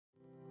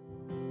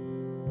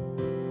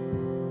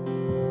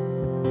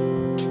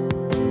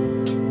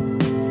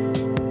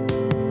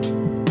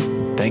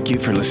Thank you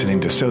for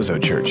listening to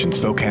Sozo Church in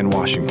Spokane,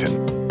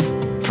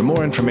 Washington. For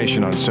more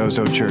information on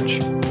Sozo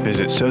Church,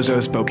 visit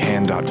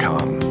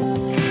sozospokane.com.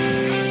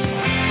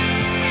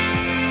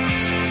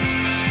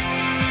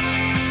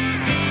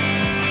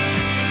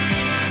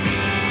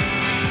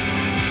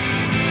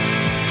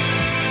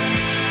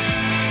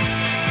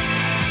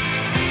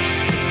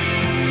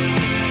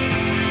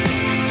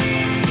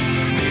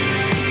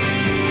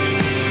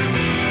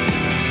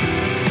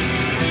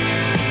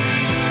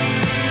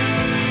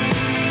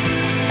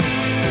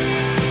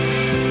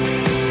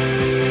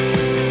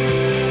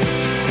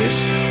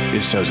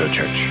 Sozo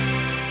Church.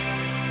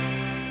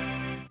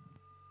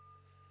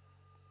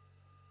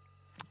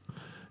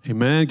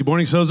 Amen. Good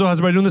morning, Sozo. How's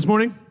everybody doing this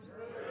morning?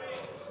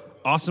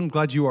 Awesome.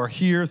 Glad you are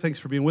here. Thanks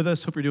for being with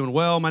us. Hope you're doing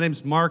well. My name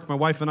is Mark. My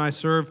wife and I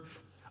serve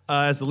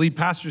as the lead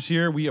pastors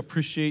here. We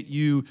appreciate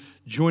you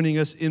joining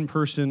us in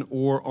person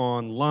or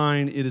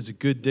online. It is a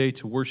good day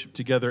to worship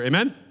together.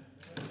 Amen?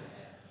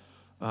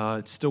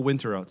 It's still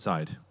winter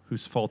outside.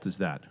 Whose fault is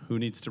that? Who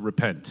needs to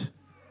repent?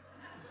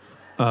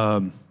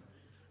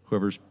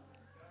 Whoever's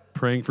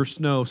praying for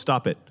snow,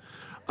 stop it.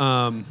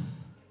 No,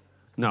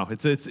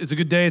 it's a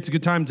good day. It's a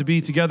good time to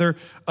be together.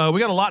 We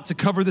got a lot to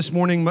cover this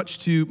morning, much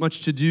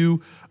to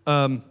do.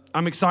 I'm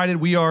excited.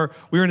 We are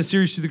in a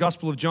series through the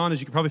Gospel of John, as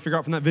you can probably figure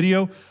out from that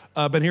video.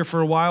 Been here for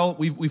a while.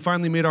 We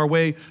finally made our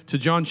way to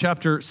John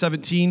chapter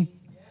 17,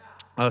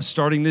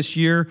 starting this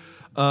year,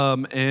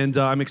 and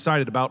I'm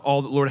excited about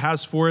all that the Lord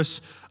has for us.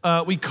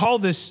 We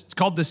called this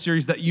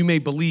series That You May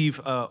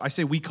Believe. I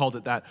say we called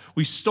it that.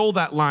 We stole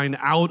that line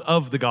out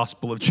of the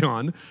Gospel of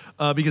John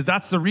because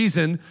that's the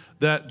reason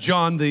that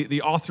John,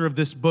 the author of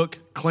this book,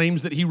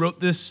 claims that he wrote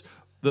this,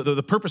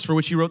 the purpose for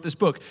which he wrote this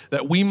book,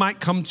 that we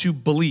might come to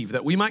believe,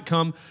 that we might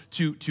come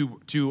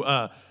to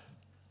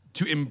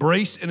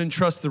embrace and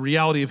entrust the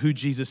reality of who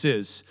Jesus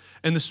is.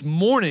 And this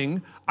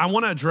morning, I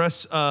want to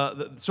address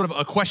sort of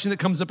a question that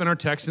comes up in our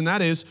text, and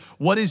that is,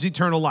 what is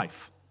eternal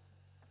life?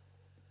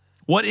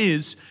 What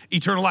is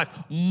eternal life?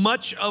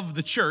 Much of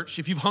the church,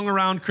 if you've hung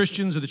around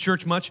Christians or the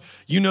church much,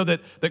 you know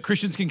that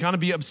Christians can kind of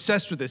be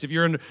obsessed with this. If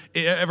you're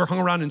ever hung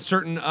around in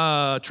certain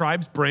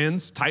tribes,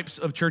 brands, types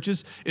of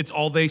churches, it's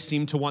all they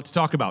seem to want to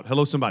talk about.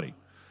 Hello, somebody.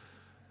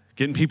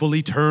 Getting people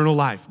eternal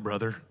life,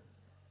 brother.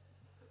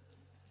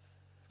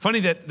 Funny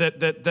that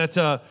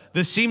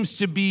this seems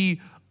to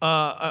be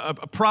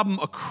a problem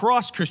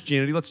across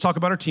Christianity. Let's talk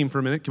about our team for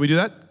a minute. Can we do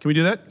that?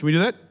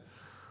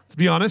 Let's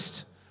be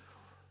honest.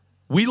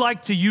 We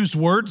like to use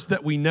words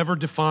that we never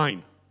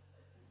define.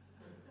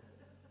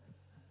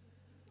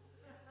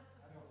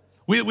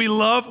 We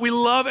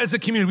love as a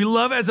community, we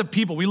love as a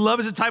people, we love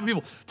as a type of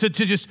people to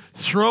just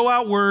throw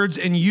out words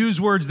and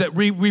use words that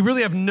we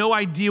really have no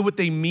idea what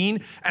they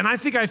mean. And I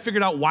think I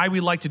figured out why we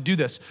like to do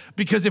this.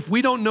 Because if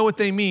we don't know what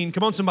they mean,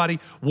 come on somebody,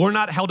 we're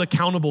not held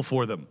accountable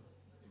for them.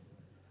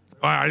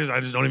 I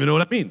just don't even know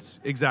what that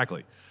means.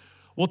 Exactly.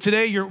 Well,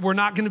 today we're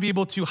not going to be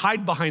able to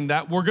hide behind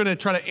that. We're going to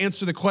try to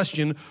answer the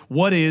question,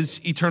 what is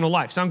eternal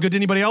life? Sound good to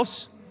anybody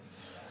else?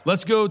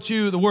 Let's go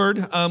to the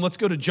Word. Let's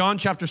go to John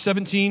chapter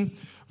 17,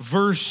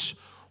 verse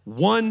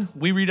 1.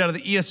 We read out of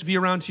the ESV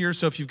around here,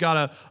 so if you've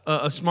got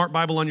a smart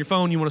Bible on your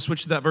phone, you want to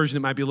switch to that version, it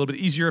might be a little bit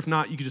easier. If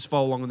not, you can just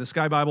follow along with the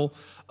Sky Bible.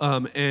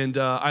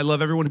 I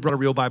love everyone who brought a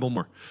real Bible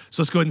more.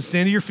 So let's go ahead and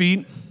stand to your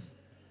feet.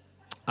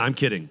 I'm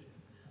kidding.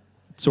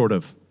 Sort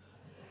of.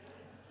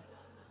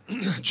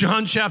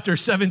 John chapter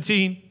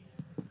 17.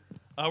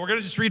 We're going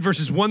to just read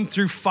verses 1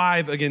 through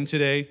 5 again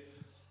today.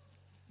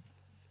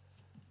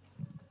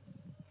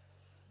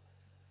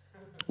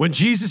 When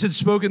Jesus had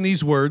spoken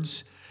these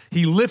words,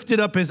 he lifted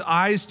up his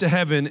eyes to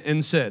heaven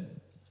and said,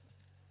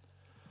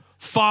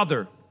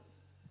 Father,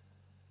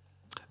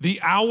 the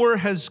hour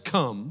has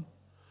come.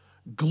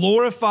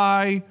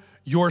 Glorify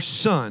your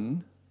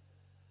Son,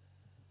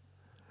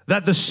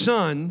 that the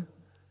Son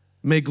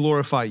may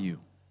glorify you.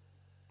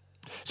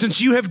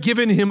 Since you have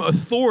given him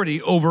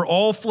authority over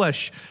all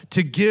flesh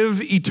to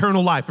give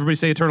eternal life. Everybody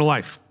say eternal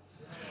life.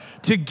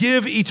 To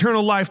give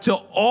eternal life to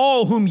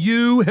all whom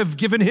you have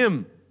given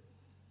him.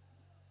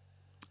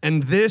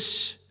 And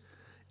this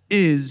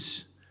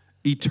is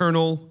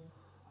eternal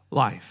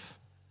life.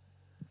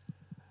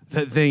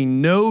 That they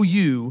know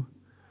you,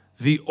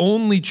 the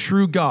only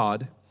true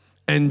God,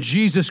 and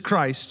Jesus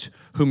Christ,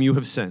 whom you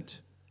have sent.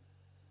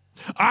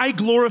 I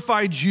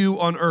glorified you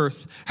on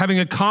earth, having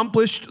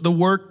accomplished the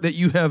work that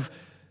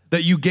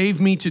you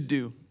gave me to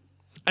do.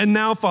 And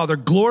now, Father,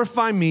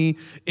 glorify me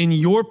in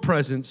your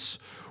presence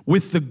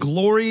with the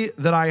glory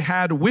that I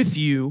had with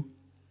you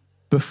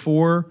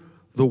before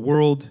the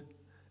world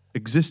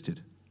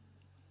existed.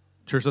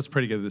 Church, let's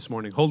pray together this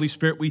morning. Holy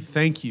Spirit, we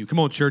thank you. Come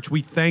on, church,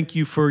 we thank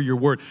you for your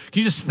word. Can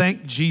you just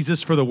thank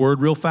Jesus for the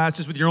word real fast,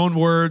 just with your own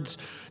words?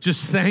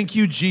 Just thank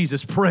you,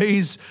 Jesus.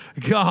 Praise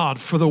God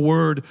for the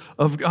word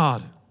of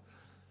God.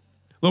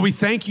 Lord, we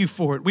thank you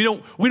for it. We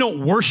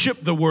don't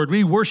worship the word.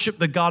 We worship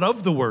the God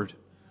of the word.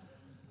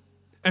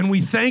 And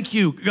we thank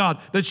you, God,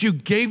 that you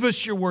gave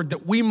us your word,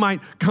 that we might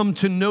come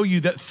to know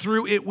you, that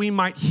through it we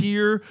might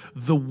hear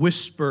the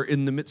whisper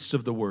in the midst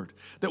of the word,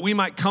 that we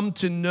might come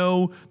to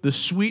know the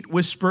sweet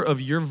whisper of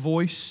your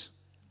voice,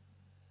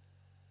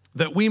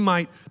 that we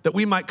might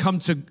come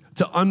to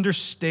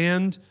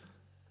understand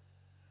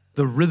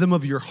the rhythm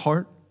of your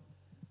heart,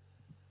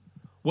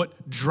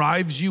 what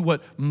drives you,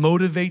 what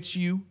motivates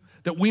you,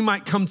 that we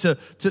might come to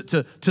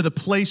the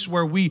place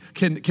where we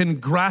can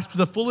grasp to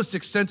the fullest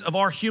extent of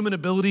our human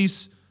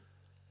abilities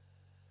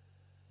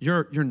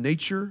your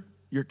nature,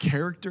 your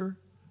character.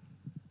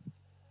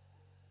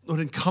 Lord,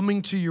 in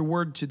coming to your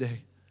word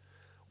today,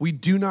 we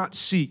do not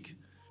seek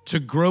to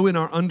grow in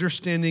our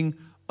understanding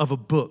of a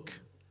book,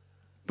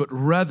 but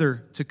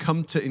rather to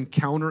come to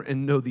encounter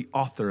and know the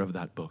author of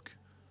that book,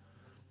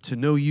 to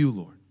know you,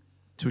 Lord,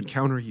 to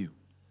encounter you.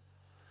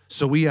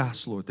 So we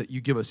ask, Lord, that you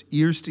give us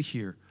ears to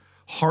hear,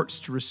 hearts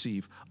to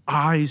receive,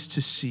 eyes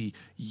to see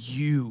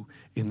you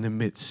in the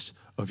midst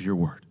of your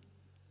word.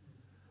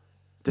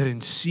 That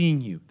in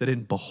seeing you, that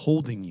in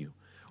beholding you,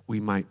 we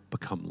might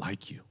become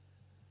like you.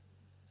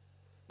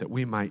 That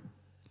we might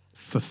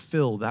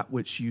fulfill that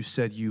which you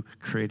said you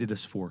created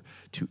us for,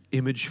 to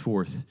image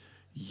forth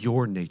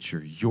your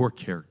nature, your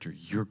character,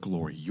 your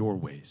glory, your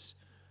ways.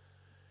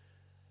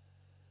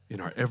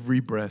 In our every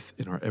breath,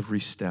 in our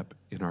every step,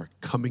 in our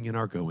coming and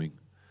our going,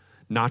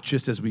 not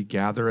just as we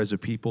gather as a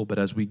people, but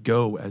as we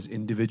go as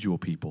individual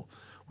people,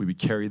 we would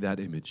carry that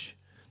image,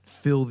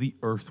 fill the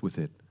earth with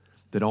it,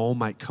 that all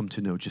might come to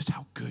know just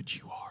how good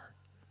you are.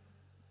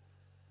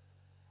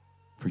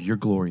 For your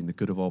glory and the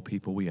good of all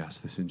people, we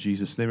ask this in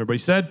Jesus' name. Everybody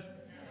said? Amen.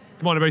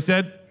 Come on, everybody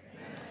said?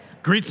 Amen.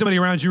 Greet somebody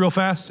around you real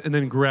fast and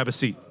then grab a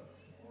seat.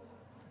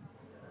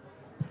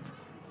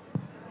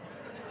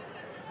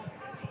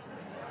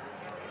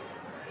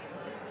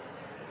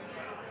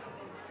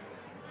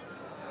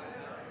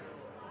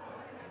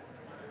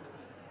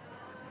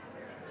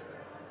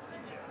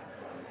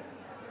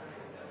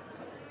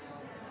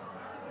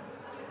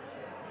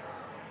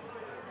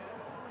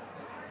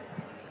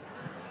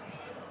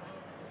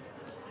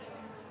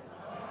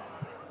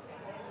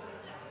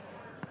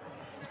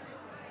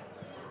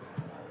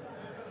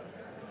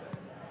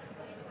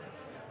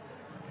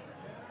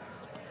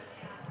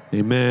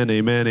 Amen,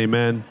 amen,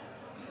 amen.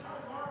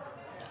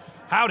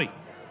 Howdy.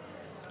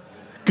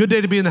 Good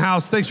day to be in the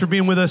house. Thanks for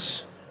being with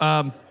us.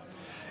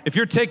 If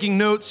you're taking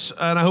notes,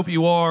 and I hope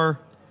you are,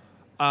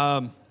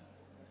 want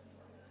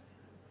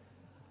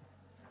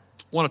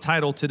to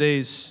title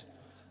today's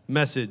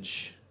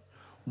message,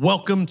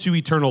 Welcome to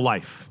Eternal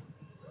Life.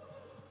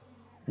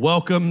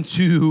 Welcome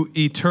to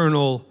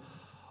Eternal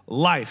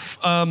Life.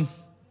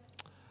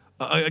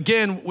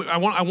 Again, I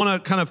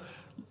want to kind of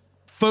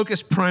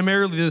focus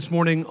primarily this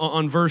morning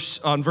on verse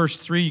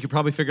 3. You could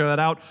probably figure that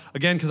out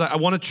again, because I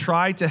want to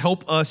try to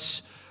help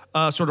us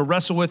sort of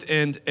wrestle with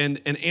and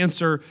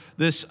answer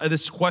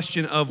this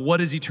question of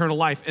what is eternal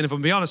life. And if I'm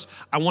gonna be honest,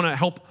 I want to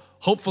help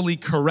hopefully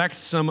correct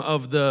some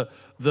of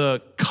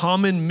the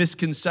common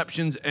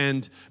misconceptions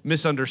and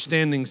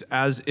misunderstandings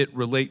as it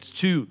relates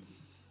to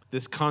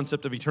this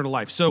concept of eternal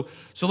life. So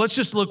let's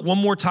just look one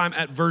more time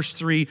at verse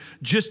 3,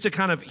 just to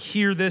kind of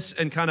hear this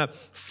and kind of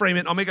frame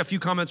it. I'll make a few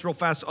comments real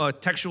fast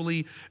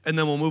textually, and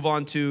then we'll move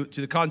on to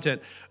the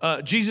content.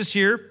 Jesus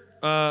here,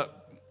 and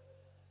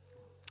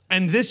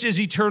this is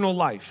eternal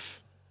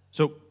life.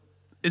 So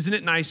isn't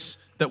it nice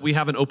that we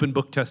have an open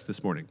book test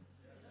this morning?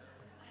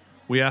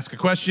 We ask a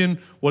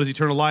question, what is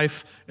eternal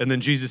life? And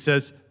then Jesus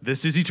says,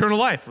 this is eternal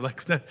life. We're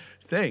like,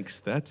 thanks,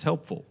 that's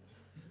helpful.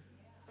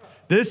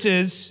 This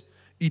is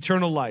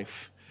eternal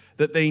life,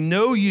 that they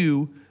know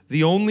you,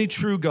 the only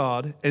true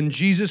God, and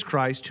Jesus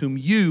Christ, whom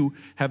you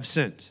have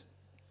sent.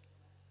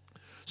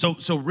 So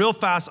real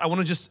fast, I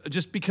want to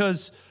just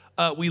because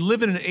we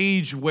live in an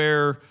age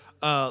where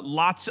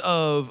lots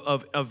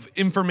of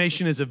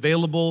information is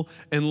available,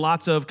 and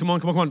lots of, come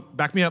on,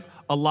 back me up,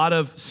 a lot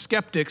of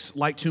skeptics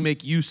like to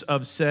make use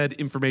of said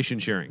information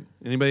sharing.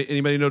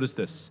 Anybody notice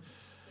this?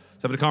 I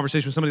was having a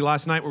conversation with somebody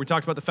last night where we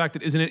talked about the fact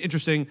that, isn't it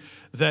interesting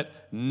that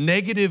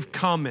negative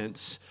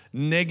comments,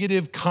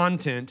 negative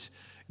content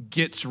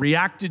gets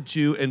reacted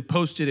to and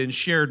posted and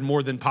shared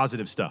more than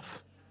positive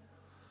stuff?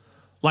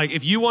 Like,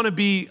 if you want to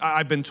be,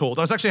 I've been told,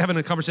 I was actually having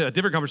a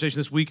different conversation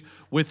this week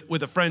with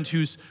a friend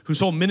whose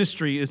whole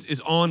ministry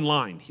is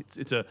online.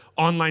 It's an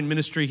online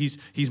ministry.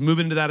 He's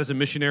moving into that as a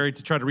missionary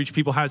to try to reach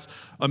people. Has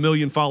 1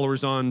 million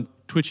followers on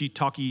Twitchy,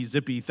 Talky,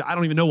 Zippy. I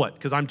don't even know what,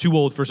 because I'm too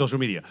old for social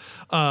media.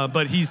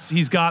 But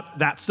he's got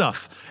that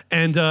stuff.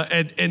 And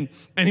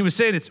he was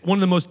saying it's one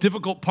of the most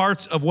difficult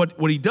parts of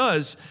what he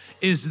does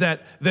is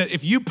that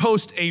if you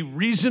post a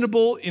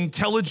reasonable,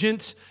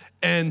 intelligent,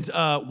 and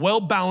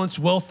well-balanced,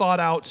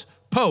 well-thought-out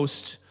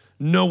post,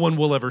 no one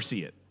will ever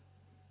see it.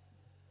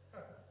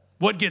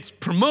 What gets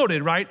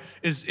promoted, right,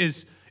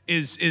 is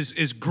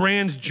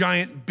grand,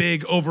 giant,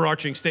 big,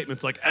 overarching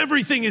statements like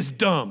everything is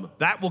dumb.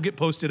 That will get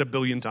posted 1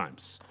 billion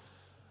times.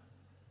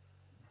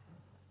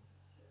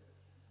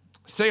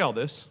 Say all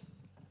this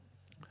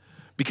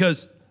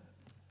because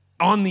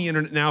on the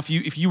internet now,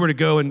 if you were to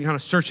go and kind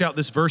of search out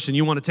this verse and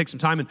you want to take some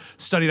time and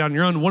study it on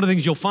your own, one of the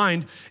things you'll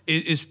find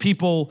is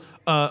people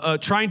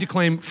trying to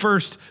claim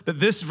first that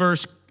this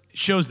verse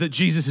shows that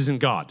Jesus isn't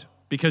God,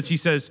 because he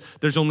says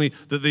there's only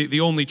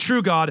the only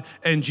true God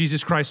and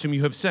Jesus Christ whom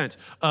you have sent,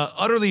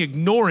 utterly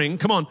ignoring,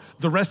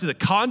 the rest of the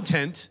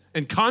content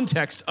and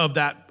context of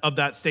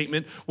that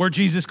statement, where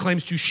Jesus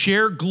claims to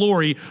share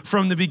glory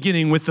from the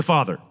beginning with the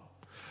Father.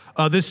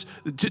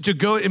 To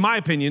go, in my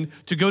opinion,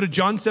 to go to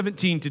John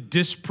 17 to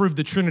disprove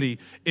the Trinity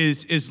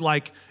is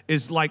like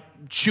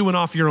chewing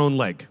off your own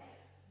leg.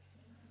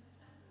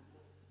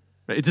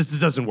 It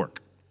doesn't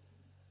work.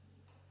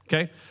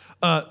 Okay.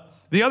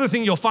 The other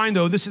thing you'll find,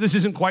 though, this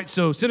isn't quite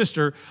so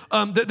sinister.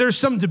 There's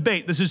some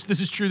debate. This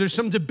is true. There's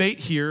some debate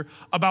here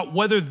about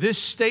whether this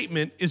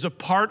statement is a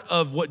part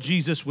of what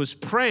Jesus was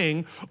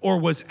praying or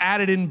was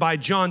added in by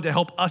John to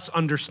help us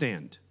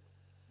understand.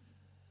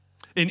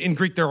 In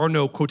Greek, there are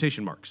no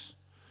quotation marks.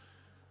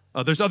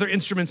 There's other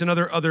instruments and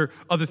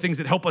other things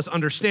that help us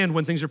understand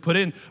when things are put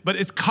in. But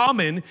it's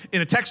common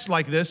in a text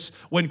like this,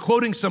 when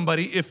quoting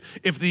somebody,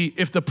 if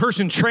the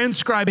person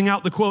transcribing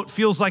out the quote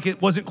feels like it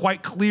wasn't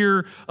quite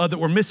clear, that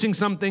we're missing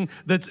something,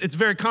 it's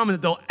very common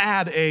that they'll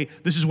add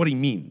this is what he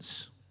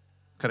means,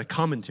 kind of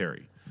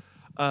commentary.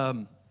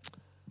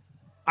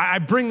 I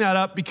bring that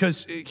up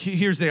because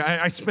here's the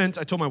thing.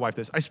 I told my wife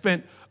this. I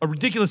spent a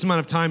ridiculous amount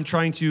of time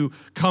trying to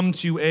come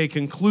to a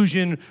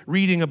conclusion,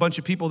 reading a bunch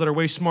of people that are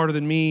way smarter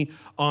than me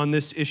on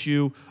this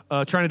issue,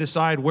 trying to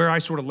decide where I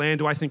sort of land.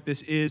 Do I think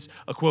this is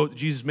a quote that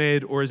Jesus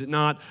made, or is it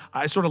not?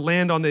 I sort of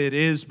land on that it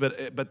is,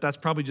 but that's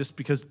probably just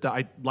because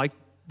I like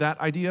that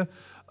idea.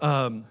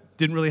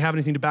 Didn't really have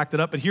anything to back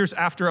that up. But here's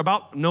after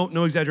about,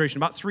 no exaggeration,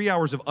 about 3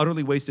 hours of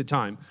utterly wasted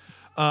time,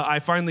 I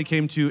finally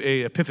came to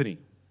a epiphany.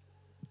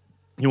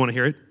 You want to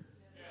hear it?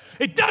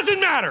 It doesn't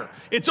matter.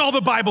 It's all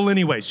the Bible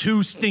anyways.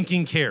 Who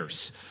stinking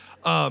cares?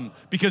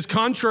 Because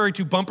contrary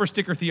to bumper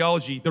sticker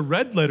theology, the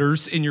red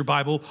letters in your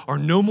Bible are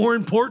no more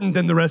important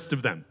than the rest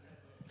of them.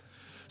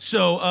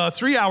 So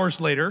 3 hours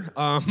later,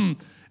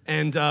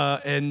 and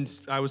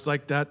I was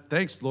like,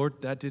 thanks, Lord.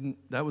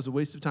 That was a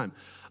waste of time.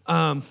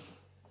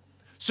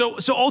 So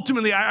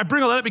ultimately, I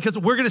bring all that up because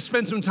we're going to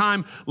spend some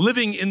time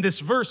living in this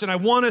verse, and I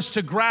want us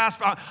to grasp.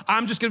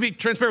 I'm just going to be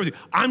transparent with you.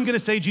 I'm going to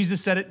say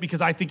Jesus said it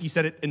because I think he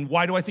said it. And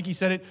why do I think he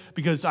said it?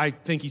 Because I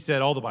think he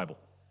said all the Bible.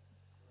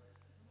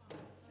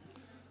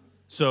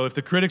 So if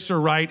the critics are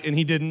right and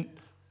he didn't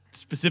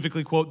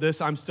specifically quote this,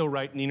 I'm still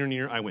right.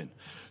 Neener, I win.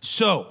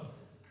 So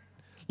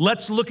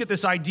let's look at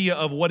this idea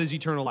of what is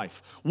eternal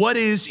life. What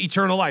is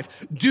eternal life?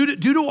 Due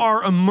to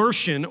our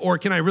immersion, or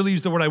can I really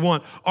use the word I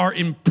want, our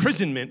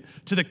imprisonment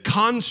to the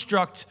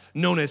construct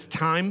known as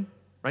time,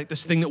 right?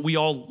 This thing that we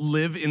all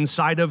live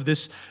inside of,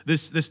 this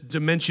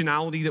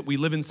dimensionality that we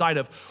live inside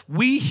of.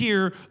 We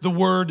hear the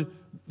word,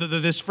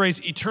 this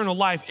phrase, eternal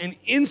life, and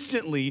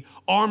instantly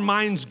our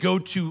minds go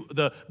to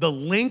the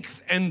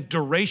length and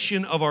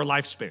duration of our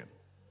lifespan.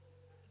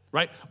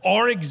 Right?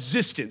 Our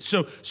existence.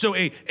 So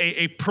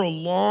a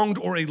prolonged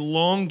or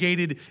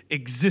elongated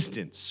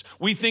existence.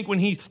 We think when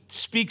he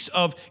speaks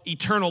of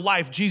eternal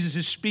life, Jesus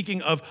is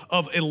speaking of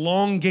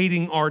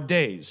elongating our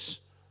days.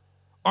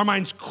 Our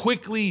minds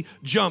quickly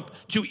jump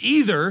to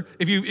either,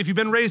 if you've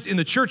been raised in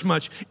the church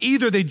much,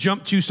 either they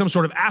jump to some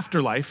sort of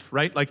afterlife,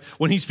 right? Like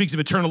when he speaks of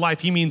eternal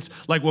life, he means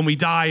like when we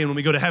die and when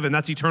we go to heaven,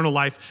 that's eternal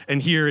life.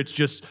 And here it's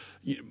just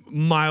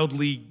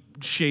mildly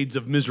shades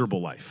of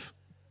miserable life.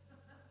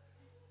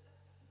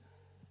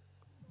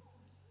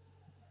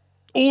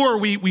 Or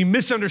we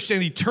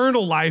misunderstand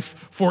eternal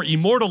life for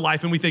immortal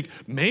life, and we think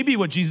maybe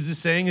what Jesus is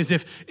saying is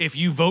if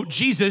you vote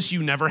Jesus,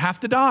 you never have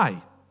to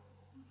die,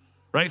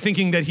 right?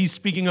 Thinking that he's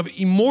speaking of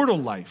immortal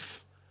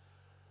life.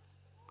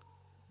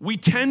 We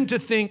tend to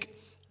think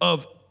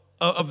of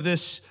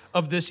this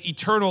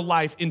eternal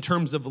life in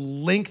terms of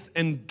length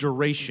and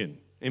duration.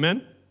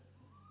 Amen?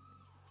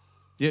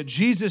 Yet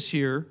Jesus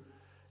here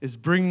is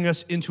bringing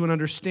us into an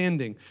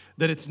understanding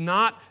that it's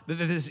not, that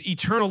this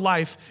eternal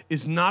life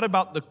is not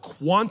about the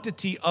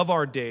quantity of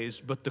our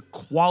days, but the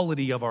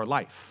quality of our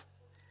life.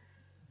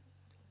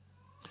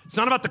 It's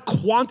not about the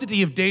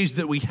quantity of days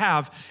that we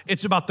have,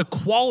 it's about the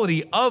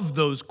quality of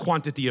those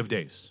quantity of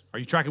days. Are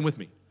you tracking with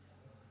me?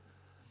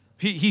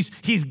 He's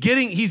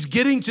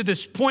getting to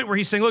this point where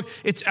he's saying, look,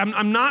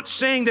 I'm not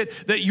saying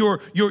that your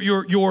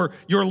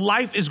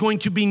life is going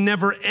to be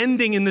never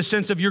ending in the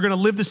sense of you're going to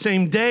live the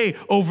same day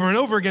over and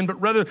over again, but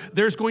rather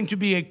there's going to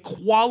be a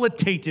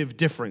qualitative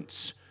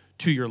difference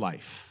to your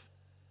life.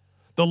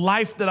 The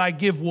life that I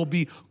give will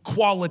be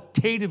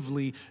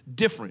qualitatively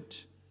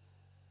different.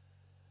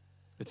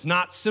 It's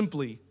not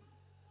simply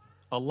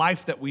a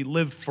life that we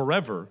live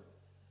forever,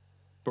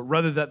 but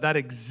rather that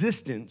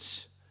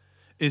existence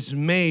is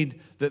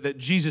made, that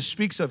Jesus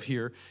speaks of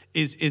here,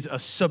 is a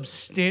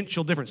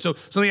substantial difference. So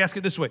let me ask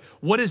it this way.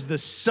 What is the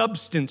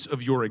substance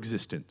of your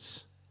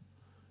existence?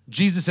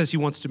 Jesus says he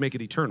wants to make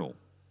it eternal.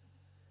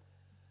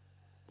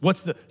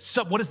 What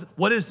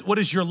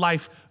is your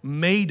life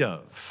made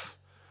of?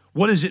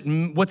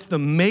 What's the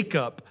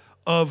makeup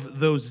of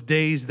those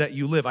days that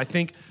you live. I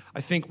think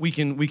we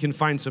can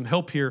find some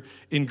help here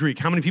in Greek.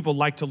 How many people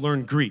like to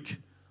learn Greek?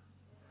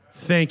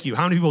 Thank you.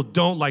 How many people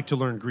don't like to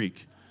learn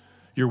Greek?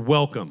 You're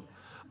welcome.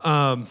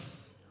 We're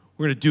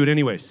going to do it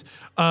anyways.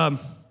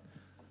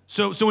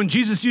 So when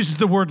Jesus uses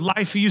the word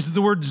life, he uses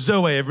the word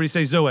zoe. Everybody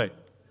say zoe.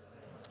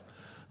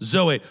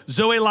 Zoe.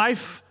 Zoe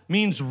life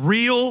means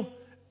real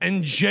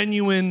and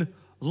genuine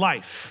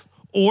life.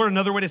 Or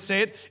another way to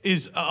say it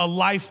is a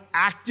life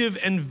active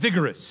and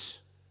vigorous.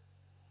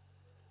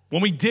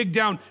 When we dig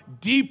down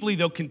deeply,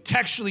 though,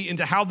 contextually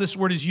into how this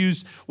word is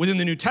used within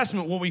the New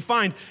Testament, what we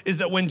find is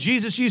that when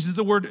Jesus uses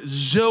the word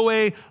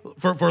zoe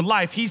for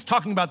life, he's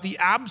talking about the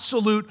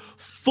absolute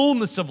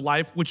fullness of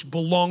life which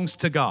belongs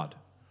to God.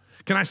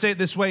 Can I say it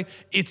this way?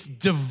 It's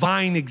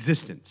divine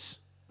existence.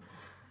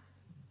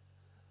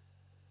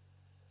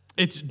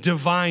 It's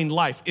divine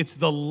life. It's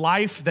the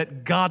life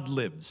that God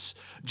lives.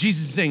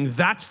 Jesus is saying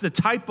that's the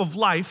type of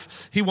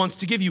life he wants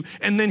to give you.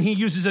 And then he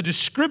uses a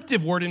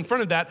descriptive word in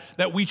front of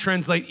that we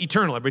translate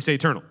eternal. Everybody say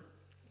eternal.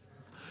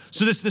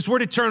 So this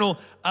word eternal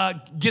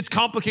gets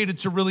complicated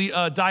to really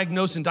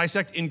diagnose and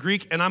dissect in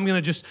Greek, and I'm going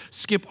to just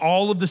skip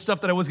all of the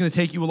stuff that I was going to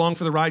take you along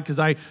for the ride because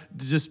I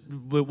just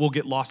will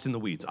get lost in the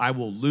weeds. I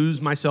will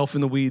lose myself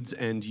in the weeds,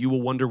 and you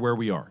will wonder where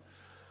we are.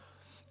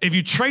 If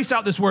you trace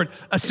out this word,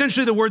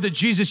 essentially the word that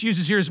Jesus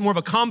uses here is more of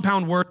a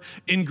compound word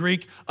in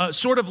Greek,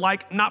 sort of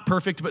like, not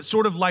perfect, but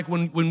sort of like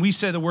when we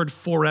say the word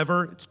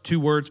forever. It's two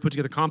words put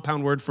together,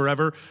 compound word,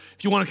 forever.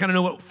 If you want to kind of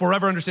know what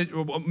forever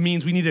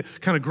means, we need to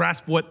kind of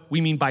grasp what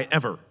we mean by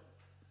ever.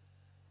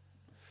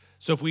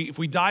 So if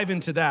we dive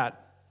into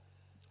that,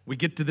 we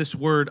get to this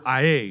word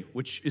ae,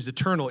 which is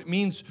eternal. It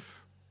means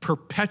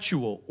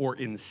perpetual or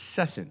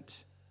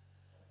incessant.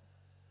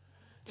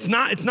 It's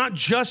not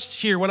just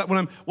here. What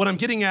I'm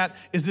getting at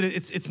is that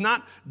it's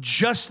not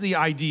just the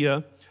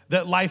idea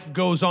that life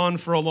goes on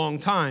for a long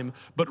time,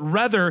 but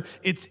rather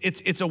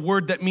it's a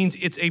word that means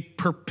it's a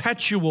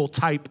perpetual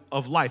type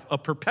of life, a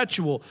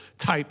perpetual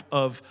type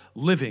of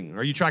living.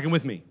 Are you tracking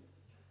with me?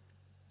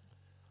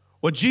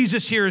 What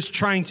Jesus here is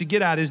trying to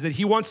get at is that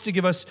he wants to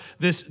give us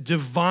this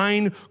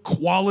divine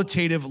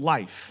qualitative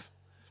life.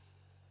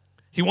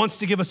 He wants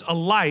to give us a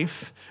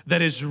life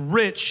that is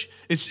rich.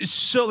 It's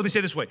so, let me say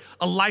it this way,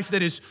 a life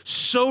that is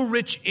so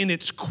rich in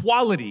its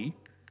quality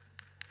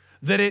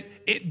that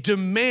it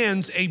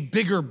demands a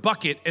bigger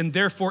bucket and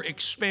therefore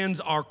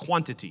expands our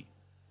quantity.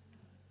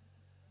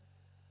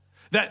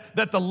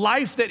 That the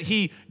life that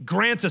he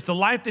grants us, the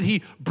life that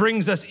he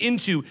brings us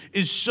into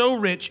is so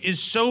rich, is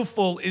so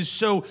full, is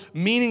so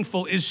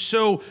meaningful, is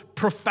so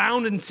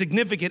profound and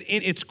significant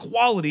in its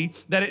quality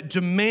that it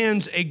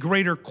demands a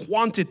greater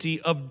quantity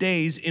of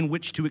days in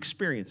which to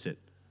experience it.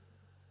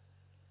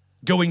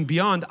 Going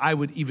beyond, I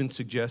would even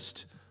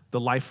suggest, the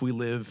life we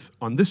live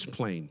on this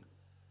plane.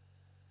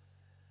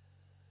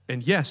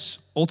 And yes,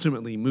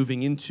 ultimately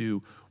moving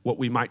into what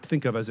we might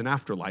think of as an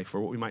afterlife or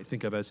what we might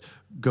think of as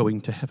going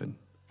to heaven.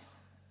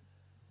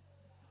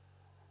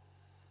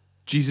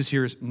 Jesus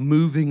here is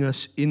moving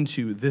us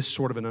into this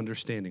sort of an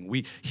understanding.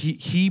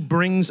 He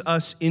brings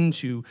us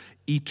into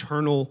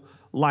eternal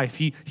life.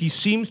 He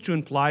seems to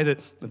imply that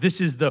this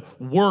is the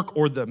work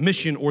or the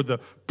mission or the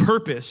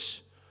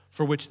purpose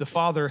for which the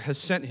Father has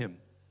sent him.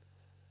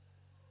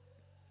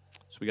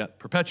 So we got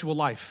perpetual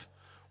life.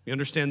 We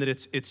understand that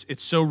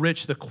it's so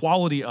rich, the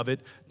quality of it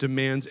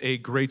demands a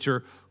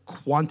greater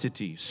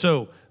quantity.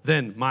 So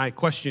then my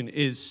question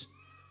is,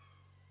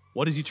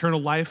 what is eternal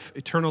life?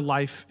 Eternal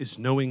life is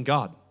knowing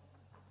God.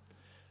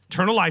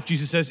 Eternal life,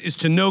 Jesus says, is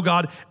to know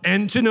God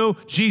and to know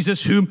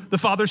Jesus, whom the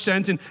Father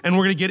sent. And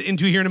we're going to get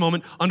into here in a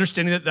moment,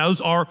 understanding that those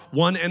are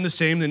one and the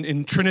same.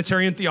 In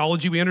Trinitarian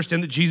theology, we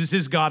understand that Jesus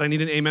is God. I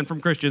need an amen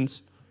from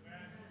Christians. Amen.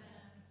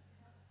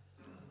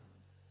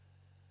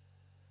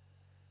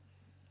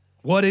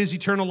 What is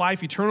eternal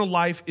life? Eternal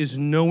life is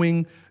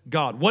knowing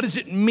God. What does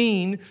it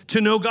mean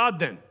to know God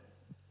then?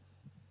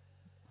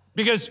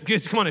 Because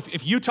come on,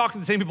 if you talk to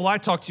the same people I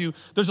talk to,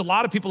 there's a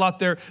lot of people out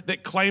there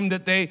that claim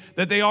that they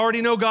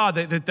already know God,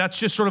 that's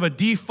just sort of a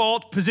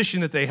default position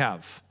that they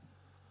have.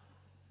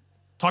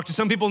 Talk to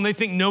some people and they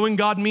think knowing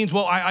God means,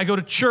 well, I go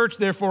to church,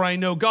 therefore I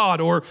know God.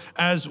 Or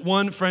as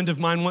one friend of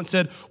mine once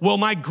said, well,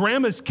 my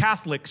grandma's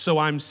Catholic, so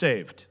I'm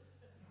saved.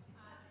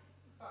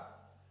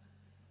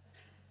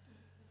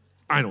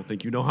 I don't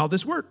think you know how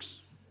this works.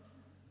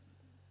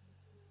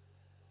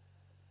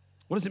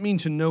 What does it mean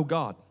to know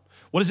God?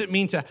 What does it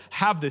mean to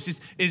have this?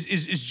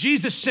 Is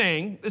Jesus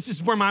saying, this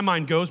is where my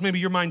mind goes, maybe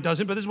your mind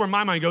doesn't, but this is where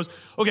my mind goes,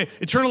 okay,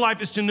 eternal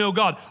life is to know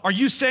God. Are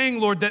you saying,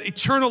 Lord, that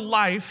eternal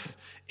life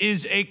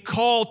is a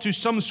call to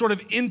some sort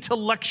of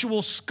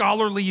intellectual,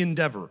 scholarly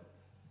endeavor?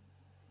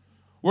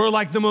 Where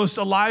like the most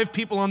alive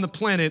people on the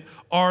planet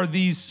are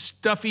these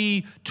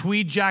stuffy,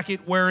 tweed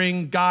jacket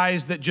wearing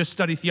guys that just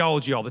study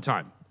theology all the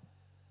time?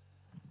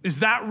 Is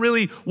that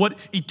really what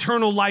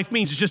eternal life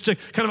means? It's just to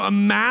kind of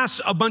amass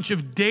a bunch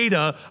of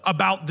data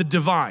about the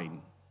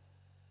divine.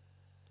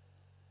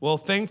 Well,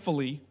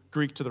 thankfully,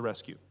 Greek to the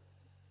rescue.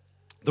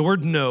 The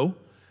word know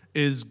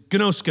is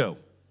gnosko.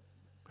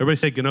 Everybody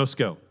say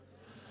gnosko.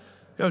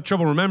 you have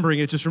trouble remembering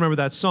it, just remember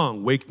that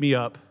song, Wake Me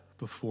Up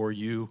Before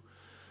You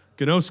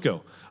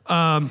Gnosko.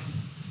 That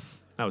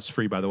was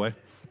free, by the way.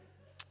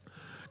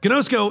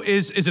 Gnosko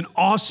is an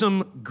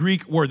awesome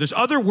Greek word. There's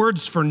other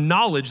words for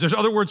knowledge. There's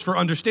other words for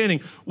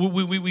understanding.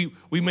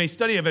 We may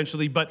study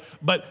eventually, but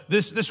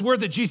this word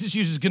that Jesus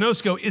uses,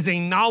 gnosko, is a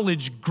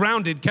knowledge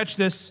grounded, catch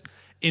this,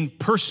 in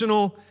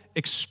personal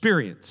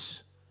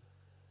experience.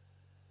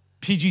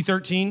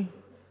 PG-13,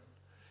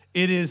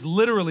 it is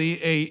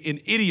literally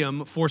an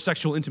idiom for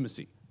sexual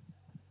intimacy.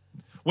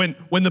 When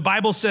the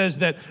Bible says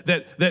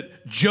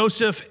that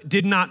Joseph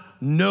did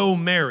not know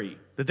Mary,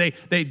 that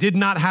they did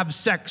not have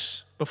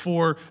sex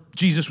before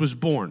Jesus was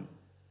born.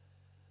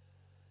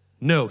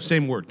 No,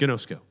 same word,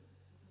 gnosko.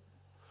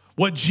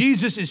 What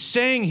Jesus is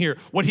saying here,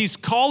 what he's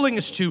calling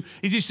us to,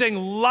 is he's saying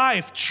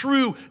life,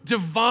 true,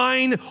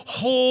 divine,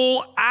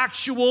 whole,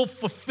 actual,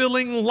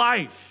 fulfilling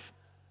life.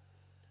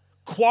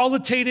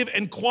 Qualitative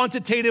and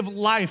quantitative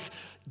life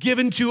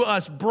given to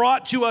us,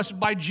 brought to us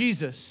by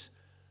Jesus,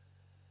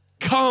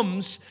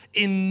 comes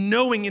in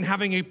knowing and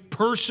having a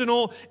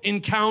personal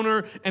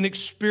encounter and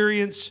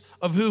experience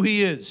of who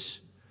he is.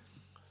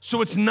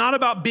 So it's not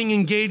about being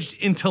engaged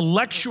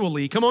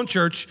intellectually. Come on,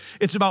 church.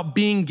 It's about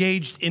being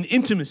engaged in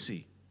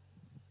intimacy.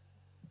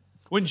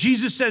 When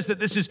Jesus says that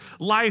this is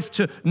life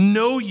to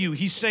know you,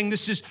 he's saying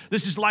this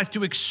is life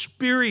to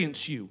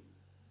experience you.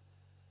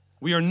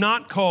 We are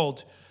not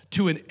called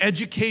to an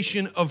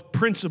education of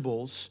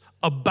principles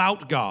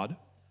about God,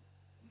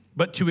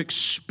 but to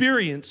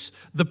experience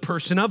the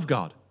person of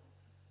God.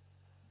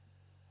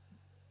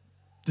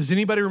 Does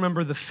anybody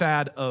remember the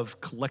fad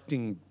of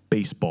collecting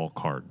baseball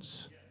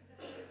cards?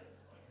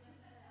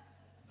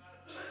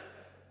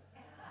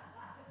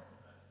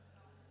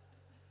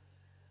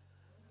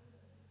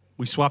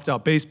 We swapped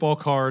out baseball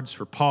cards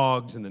for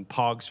Pogs, and then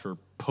Pogs for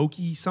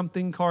Pokey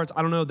something cards.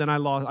 I don't know. Then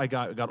I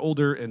got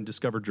older and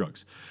discovered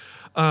drugs.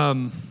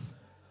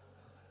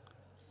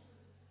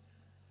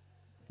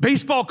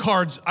 Baseball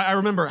cards, I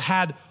remember,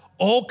 had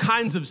all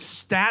kinds of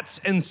stats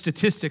and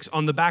statistics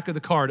on the back of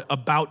the card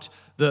about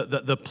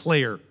the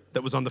player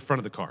that was on the front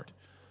of the card.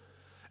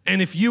 And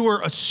if you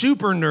were a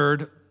super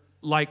nerd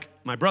like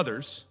my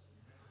brothers,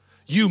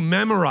 you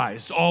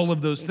memorized all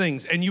of those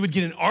things, and you would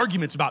get in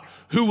arguments about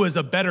who was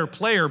a better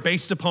player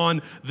based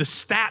upon the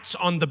stats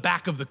on the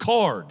back of the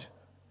card.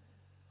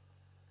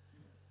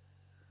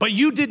 But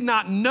you did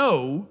not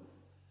know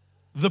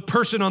the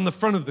person on the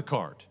front of the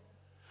card.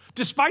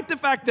 Despite the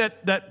fact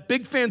that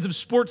big fans of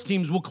sports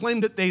teams will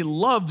claim that they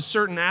love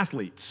certain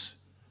athletes.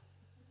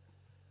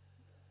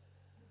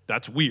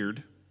 That's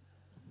weird.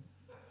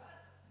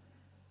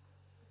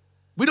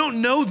 We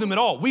don't know them at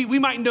all. We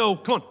might know,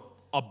 come on,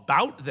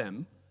 about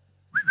them,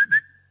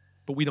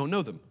 but we don't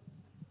know them.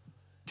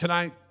 Can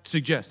I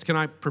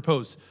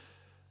propose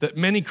that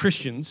many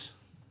Christians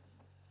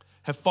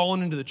have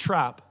fallen into the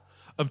trap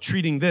of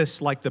treating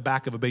this like the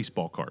back of a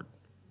baseball card,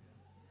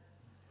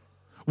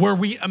 where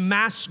we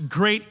amass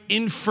great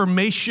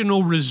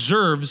informational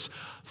reserves,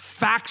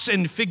 facts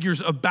and figures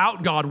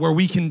about God, where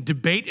we can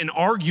debate and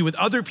argue with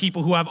other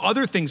people who have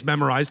other things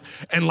memorized.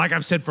 And like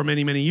I've said for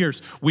many, many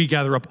years, we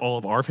gather up all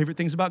of our favorite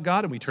things about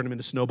God and we turn them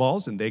into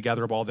snowballs, and they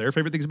gather up all their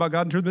favorite things about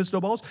God and turn them into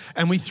snowballs,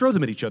 and we throw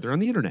them at each other on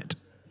the internet.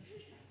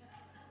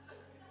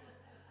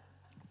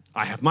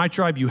 I have my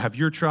tribe, you have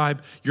your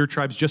tribe. Your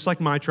tribe's just like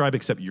my tribe,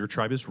 except your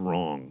tribe is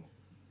wrong.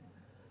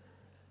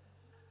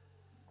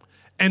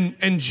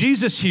 And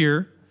Jesus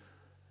here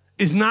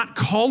is not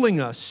calling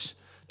us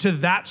to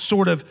that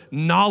sort of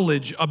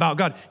knowledge about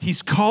God.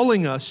 He's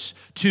calling us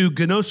to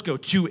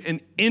gnosko, to an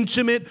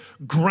intimate,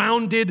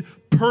 grounded,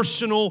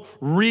 personal,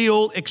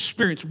 real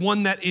experience,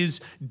 one that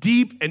is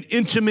deep and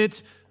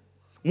intimate,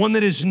 one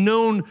that is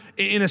known,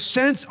 in a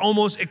sense,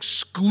 almost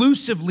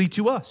exclusively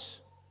to us.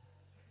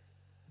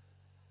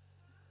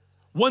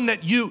 One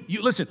that you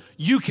listen,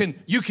 you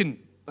can.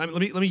 Let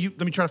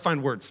me try to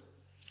find words.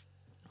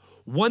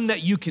 One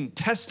that you can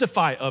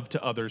testify of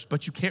to others,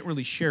 but you can't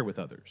really share with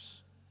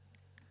others.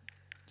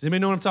 Does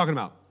anybody know what I'm talking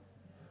about?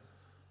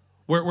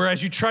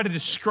 Whereas you try to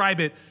describe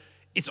it,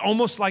 it's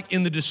almost like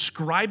in the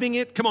describing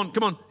it, come on,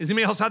 does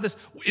anybody else have this?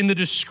 In the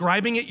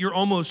describing it, you're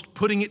almost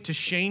putting it to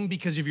shame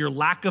because of your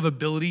lack of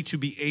ability to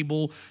be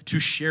able to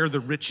share the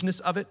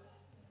richness of it.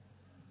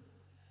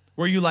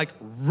 Where you like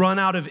run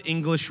out of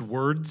English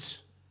words,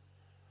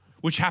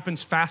 which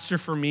happens faster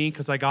for me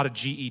because I got a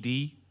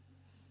GED.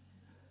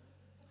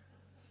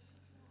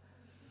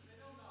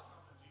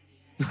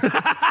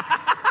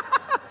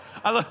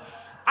 I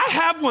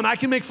have one. I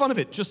can make fun of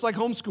it, just like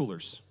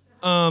homeschoolers.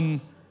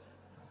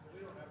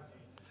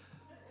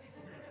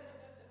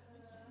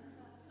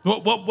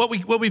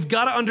 What we've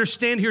got to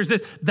understand here is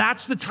this.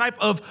 That's the type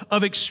of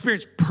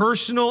experience,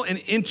 personal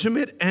and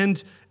intimate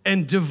and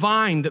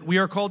divine, that we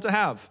are called to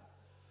have.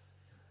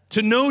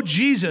 To know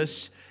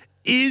Jesus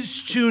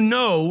is to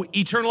know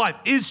eternal life,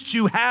 is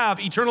to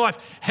have eternal life.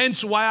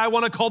 Hence why I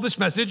want to call this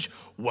message,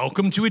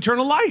 Welcome to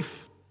Eternal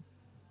Life.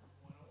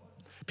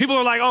 People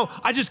are like, oh,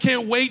 I just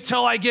can't wait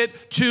till I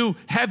get to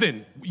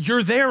heaven.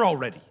 You're there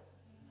already.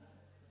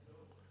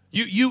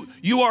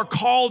 You are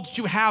called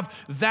to have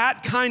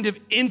that kind of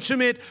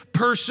intimate,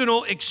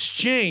 personal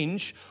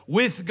exchange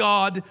with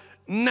God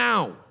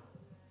now.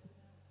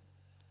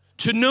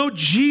 To know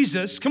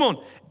Jesus, come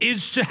on,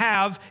 is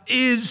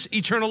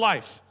eternal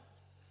life.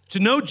 To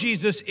know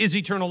Jesus is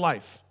eternal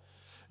life.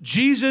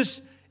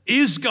 Jesus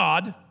is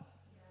God,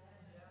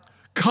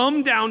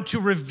 come down to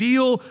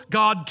reveal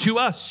God to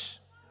us.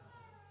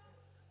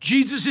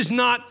 Jesus is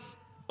not,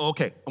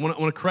 okay, I want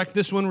to correct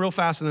this one real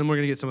fast, and then we're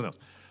going to get something else.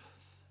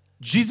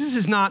 Jesus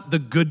is not the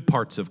good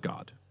parts of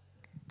God.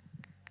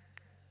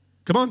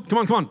 Come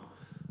on.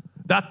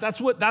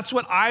 That's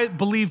what I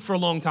believed for a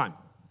long time.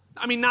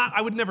 I mean, I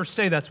would never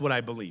say that's what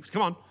I believed.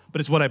 Come on, but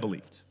it's what I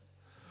believed.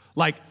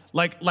 Like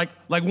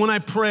when I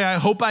pray, I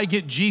hope I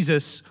get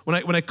Jesus.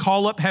 When I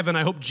call up heaven,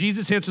 I hope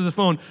Jesus answers the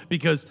phone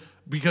because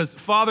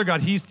Father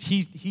God, he's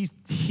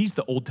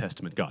the Old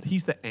Testament God.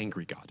 He's the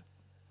angry God.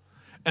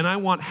 And I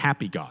want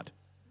happy God.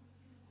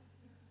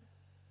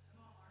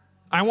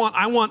 I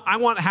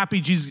want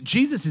happy Jesus.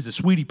 Jesus is a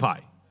sweetie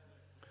pie.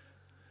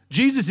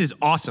 Jesus is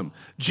awesome.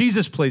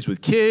 Jesus plays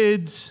with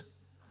kids.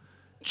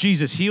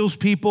 Jesus heals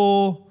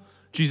people.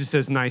 Jesus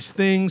says nice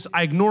things.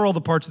 I ignore all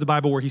the parts of the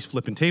Bible where he's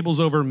flipping tables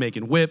over,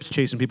 making whips,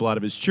 chasing people out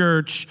of his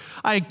church.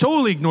 I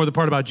totally ignore the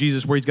part about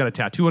Jesus where he's got a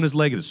tattoo on his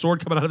leg and a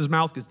sword coming out of his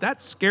mouth, because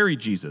that's scary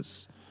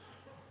Jesus.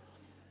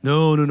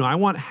 No. I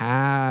want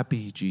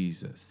happy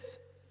Jesus.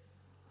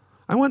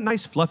 I want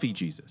nice, fluffy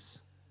Jesus.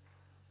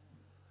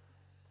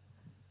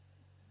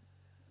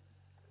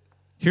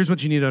 Here's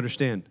what you need to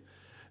understand.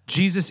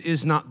 Jesus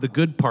is not the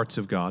good parts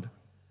of God.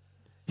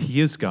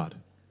 He is God.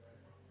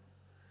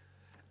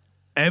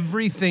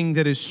 Everything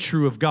that is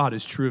true of God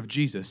is true of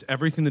Jesus.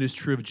 Everything that is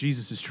true of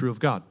Jesus is true of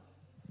God.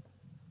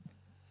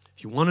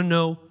 If you want to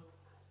know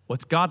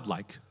what's God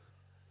like,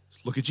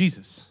 just look at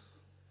Jesus.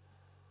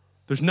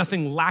 There's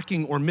nothing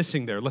lacking or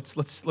missing there.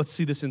 Let's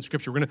see this in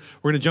Scripture. We're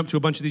gonna jump to a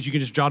bunch of these. You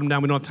can just jot them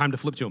down. We don't have time to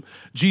flip to them.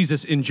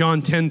 Jesus in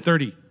John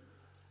 10:30.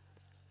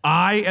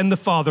 I and the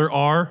Father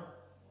are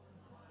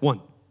one.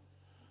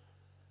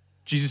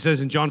 Jesus says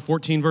in John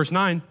 14, verse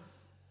 9,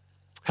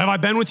 have I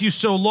been with you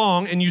so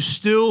long and you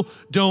still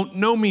don't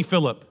know me,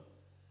 Philip?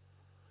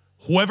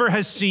 Whoever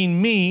has seen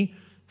me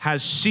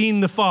has seen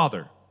the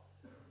Father.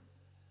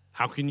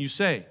 How can you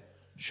say,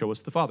 show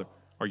us the Father?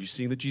 Are you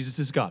seeing that Jesus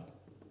is God?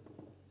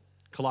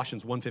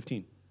 Colossians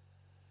 1:15.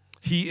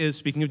 He is,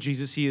 speaking of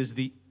Jesus, he is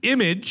the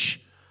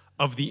image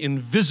of the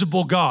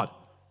invisible God.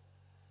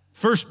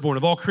 Firstborn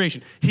of all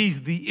creation.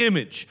 He's the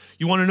image.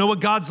 You want to know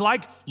what God's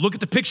like? Look at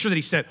the picture that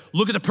he set.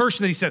 Look at the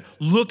person that he set.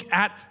 Look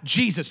at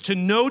Jesus. To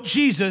know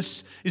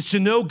Jesus is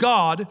to know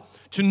God.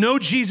 To know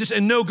Jesus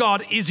and know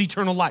God is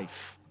eternal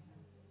life.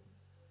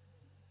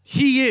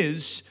 He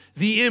is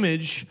the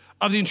image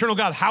of the eternal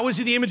God. How is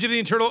he the image of the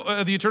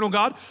eternal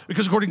God?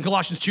 Because according to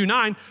Colossians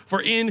 2:9,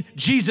 for in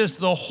Jesus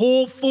the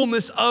whole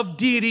fullness of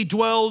deity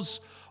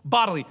dwells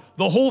bodily.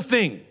 The whole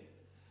thing.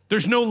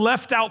 There's no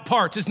left out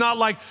parts. It's not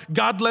like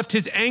God left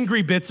his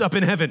angry bits up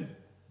in heaven.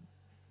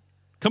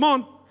 Come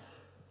on.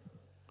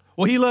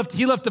 Well, he left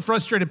the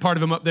frustrated part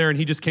of him up there and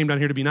he just came down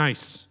here to be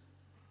nice.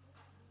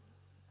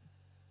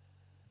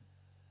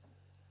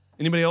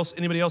 Anybody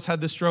else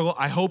had this struggle?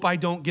 I hope I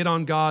don't get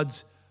on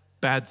God's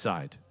bad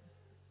side.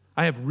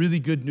 I have really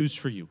good news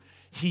for you.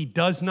 He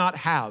does not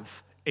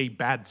have a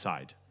bad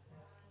side.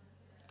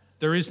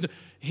 There is no,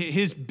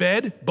 his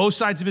bed, both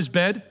sides of his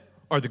bed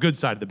are the good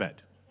side of the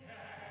bed.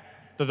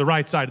 They're the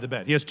right side of the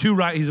bed. He has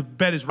his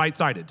bed is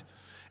right-sided.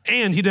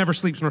 And he never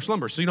sleeps nor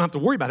slumbers, so you don't have to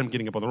worry about him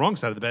getting up on the wrong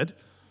side of the bed.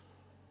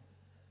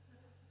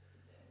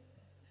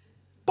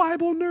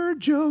 Bible nerd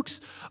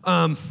jokes.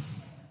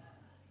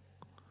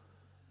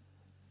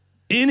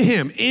 In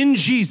him, in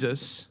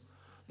Jesus,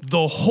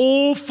 the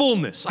whole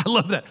fullness. I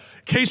love that.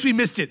 In case we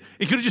missed it,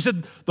 it could have just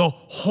said the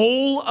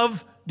whole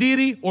of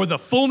deity or the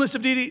fullness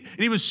of deity.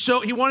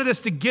 And he wanted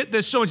us to get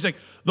this so much. He's like,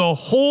 the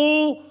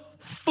whole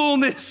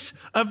fullness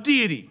of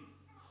deity.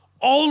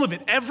 All of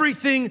it,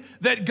 everything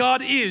that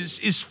God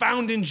is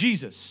found in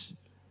Jesus.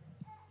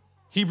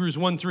 Hebrews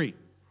 1:3.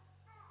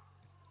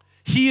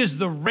 He is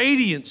the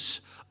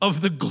radiance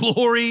of the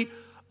glory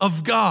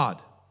of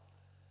God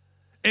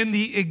and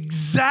the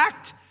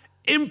exact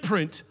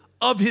imprint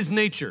of his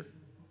nature.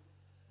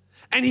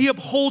 And he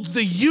upholds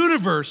the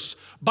universe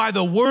by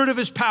the word of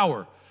his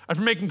power.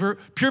 After making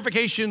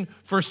purification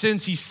for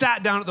sins, he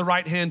sat down at the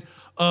right hand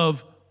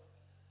of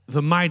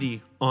the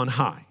mighty on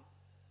high.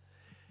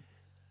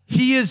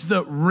 He is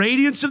the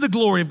radiance of the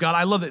glory of God.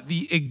 I love it.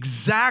 The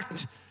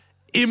exact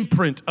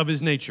imprint of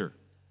his nature.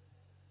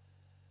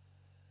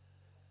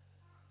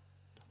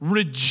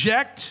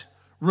 Reject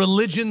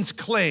religion's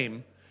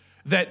claim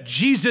that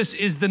Jesus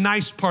is the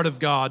nice part of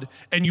God,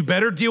 and you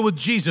better deal with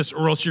Jesus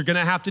or else you're going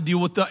to have to deal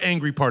with the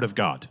angry part of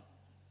God.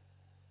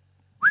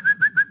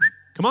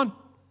 Come on.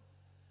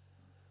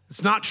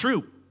 It's not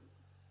true.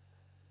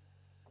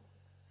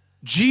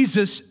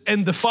 Jesus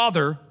and the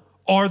Father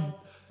are,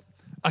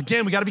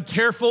 again, we got to be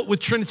careful with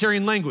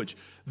Trinitarian language.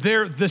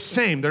 They're the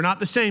same. They're not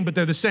the same, but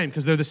they're the same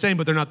because they're the same,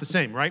 but they're not the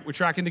same, right? We're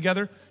tracking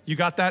together? You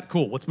got that?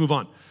 Cool. Let's move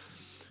on.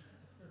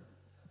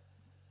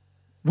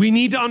 We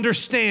need to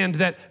understand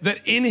that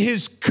in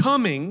his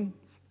coming,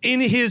 in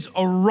his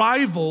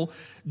arrival,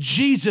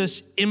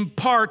 Jesus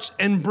imparts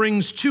and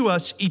brings to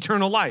us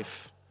eternal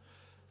life.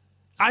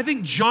 I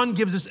think John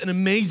gives us an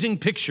amazing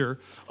picture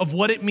of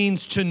what it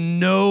means to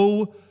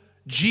know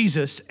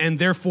Jesus and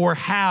therefore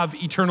have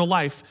eternal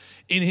life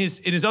in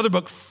his other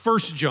book, 1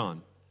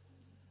 John.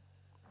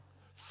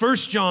 1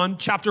 John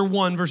chapter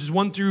 1, verses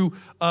 1 through,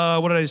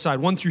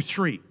 1 through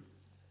 3.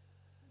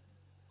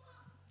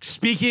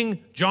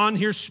 John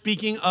here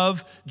speaking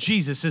of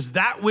Jesus, says,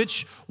 that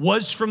which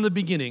was from the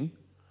beginning,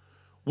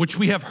 which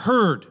we have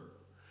heard,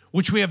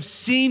 which we have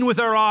seen with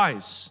our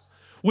eyes,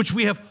 which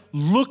we have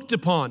looked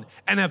upon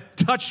and have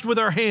touched with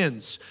our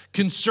hands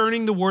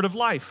concerning the word of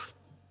life.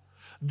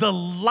 The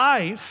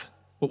life,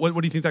 what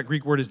do you think that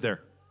Greek word is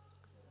there?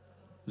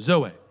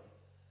 Zoe.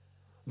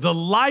 The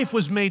life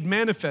was made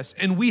manifest,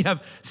 and we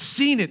have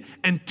seen it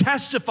and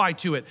testified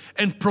to it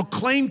and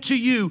proclaimed to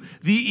you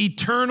the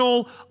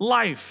eternal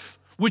life,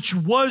 which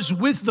was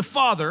with the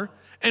Father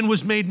and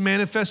was made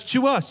manifest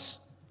to us.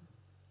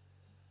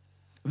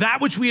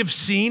 That which we have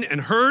seen and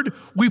heard,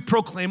 we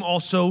proclaim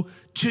also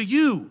to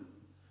you,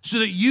 so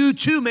that you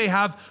too may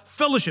have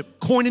fellowship,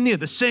 koinonia,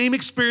 the same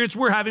experience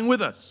we're having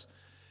with us.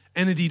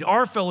 And indeed,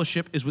 our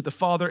fellowship is with the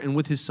Father and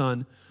with his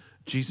Son,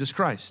 Jesus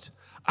Christ.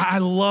 I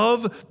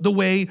love the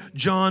way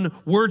John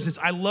words this.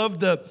 I love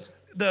the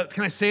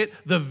can I say it?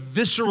 The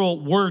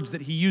visceral words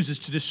that he uses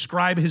to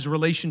describe his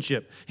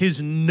relationship,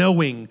 his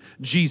knowing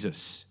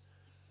Jesus.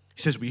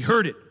 He says, we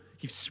heard it,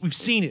 we've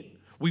seen it,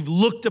 we've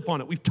looked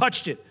upon it, we've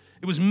touched it.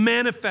 It was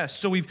manifest,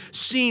 so we've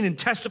seen and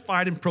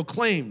testified and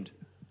proclaimed.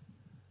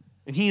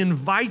 And he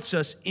invites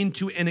us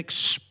into an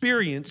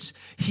experience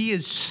he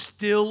is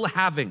still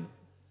having.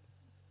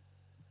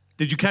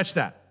 Did you catch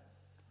that?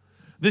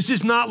 This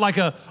is not like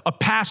a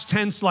past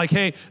tense, like,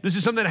 hey, this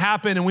is something that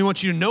happened and we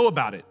want you to know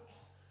about it.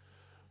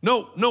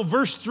 No,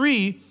 verse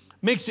 3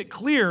 makes it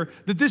clear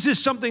that this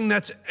is something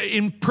that's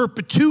in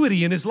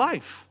perpetuity in his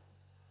life.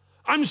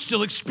 I'm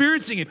still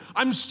experiencing it.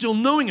 I'm still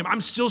knowing him.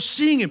 I'm still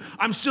seeing him.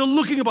 I'm still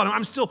looking upon him.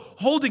 I'm still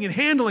holding and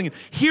handling and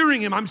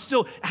hearing him. I'm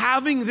still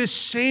having this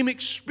same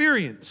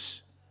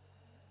experience.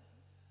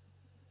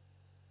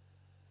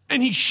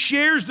 And he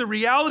shares the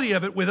reality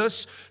of it with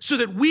us so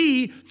that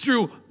we,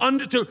 through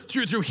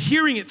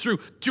hearing it, through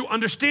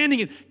understanding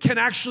it, can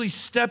actually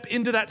step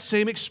into that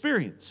same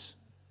experience.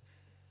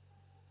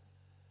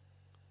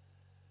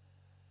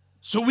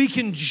 So we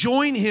can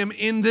join him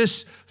in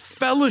this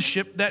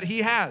fellowship that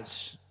he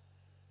has.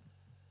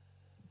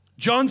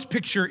 John's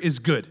picture is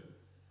good,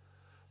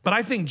 but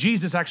I think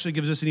Jesus actually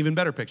gives us an even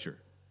better picture.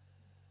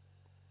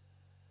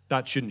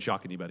 That shouldn't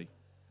shock anybody.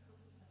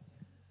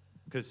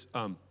 Because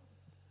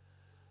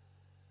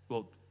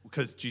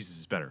Jesus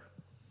is better.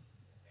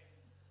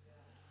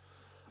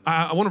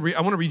 I want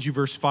to read you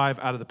verse 5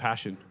 out of the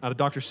Passion, out of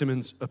Dr.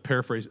 Simmons'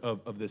 paraphrase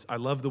of this. I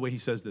love the way he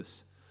says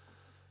this.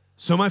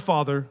 So my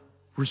Father,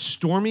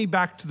 restore me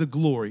back to the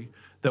glory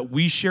that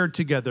we shared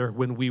together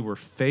when we were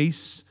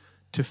face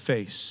to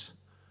face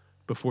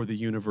before the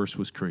universe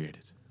was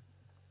created.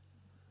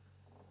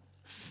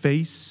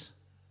 Face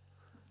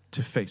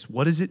to face.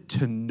 What is it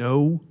to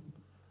know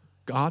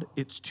God?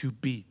 It's to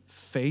be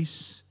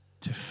face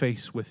to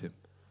face with him.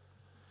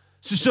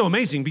 This is so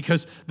amazing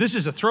because this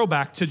is a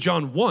throwback to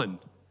John 1,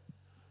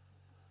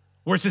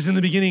 where it says in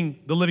the beginning,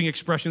 the living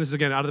expression, this is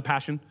again out of the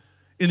Passion,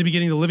 in the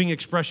beginning, the living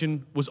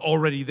expression was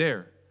already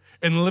there.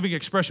 And the living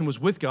expression was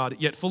with God,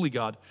 yet fully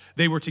God.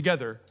 They were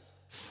together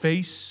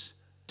face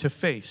to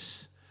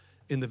face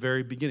in the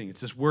very beginning.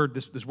 It's this word,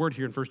 this word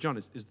here in 1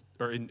 John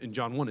or in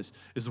John 1 is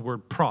the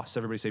word pros.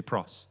 Everybody say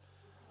pros.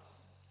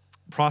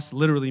 Pros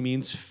literally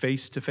means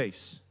face to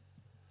face.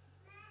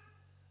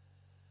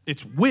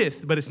 It's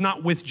with, but it's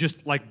not with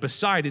just like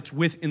beside. It's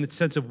with in the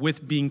sense of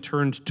with being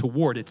turned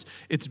toward.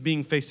 It's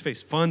being face to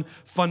face. Fun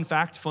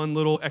fact, fun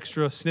little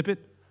extra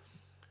snippet.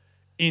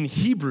 In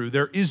Hebrew,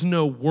 there is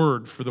no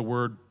word for the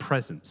word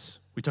presence.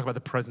 We talk about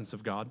the presence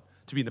of God,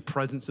 to be in the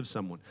presence of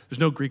someone.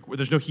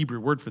 There's no Hebrew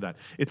word for that.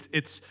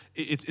 It's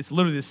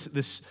literally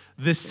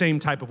this same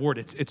type of word.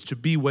 It's to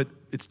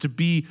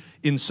be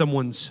in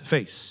someone's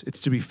face. It's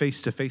to be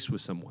face to face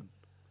with someone.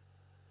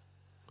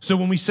 So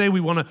when we say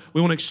we want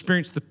to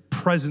experience the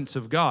presence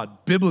of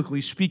God, biblically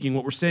speaking,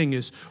 what we're saying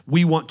is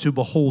we want to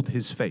behold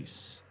his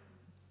face.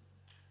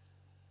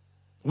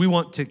 We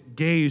want to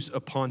gaze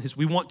upon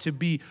we want to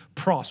be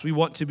pros. We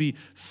want to be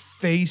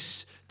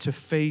face to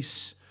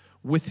face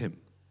with him.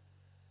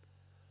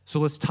 So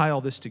let's tie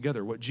all this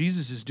together. What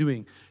Jesus is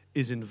doing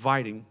is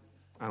inviting,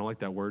 I don't like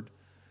that word,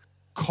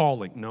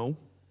 calling. No.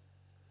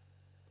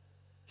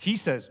 He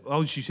says,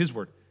 I'll just use his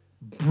word,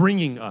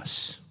 bringing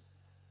us.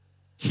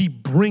 He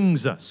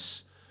brings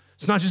us.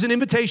 It's not just an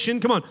invitation.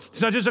 Come on. It's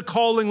not just a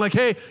calling like,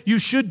 hey, you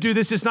should do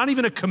this. It's not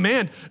even a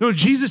command. No,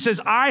 Jesus says,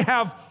 I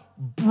have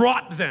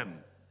brought them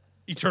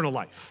eternal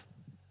life,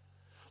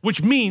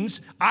 which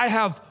means I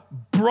have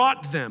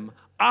brought them.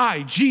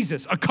 I,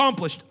 Jesus,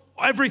 accomplished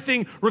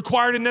everything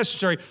required and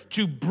necessary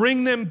to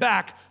bring them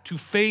back to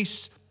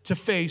face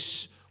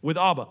with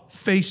Abba,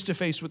 face to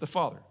face with the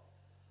Father.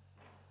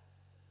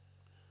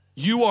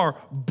 You are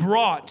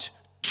brought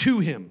to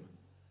him.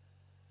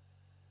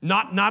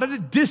 Not at a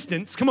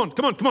distance. Come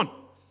on.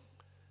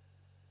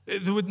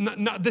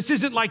 This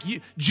isn't like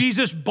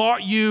Jesus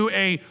bought you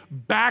a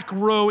back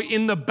row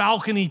in the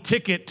balcony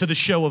ticket to the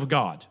show of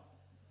God.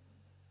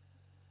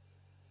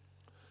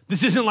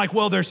 This isn't like,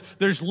 well,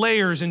 there's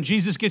layers and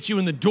Jesus gets you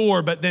in the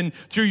door, but then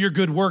through your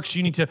good works,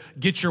 you need to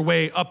get your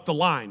way up the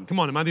line. Come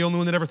on, am I the only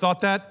one that ever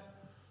thought that?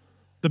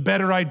 The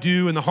better I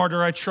do and the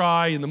harder I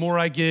try and the more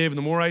I give and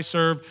the more I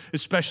serve,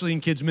 especially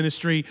in kids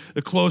ministry,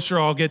 the closer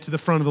I'll get to the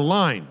front of the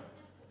line.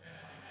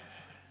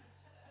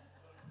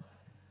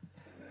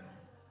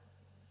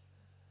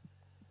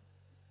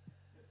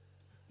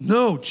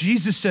 No,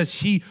 Jesus says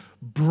he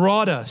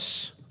brought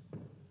us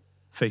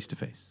face to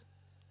face.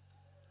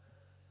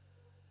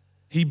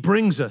 He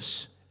brings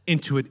us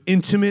into an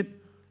intimate,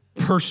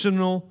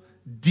 personal,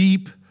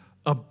 deep,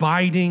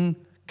 abiding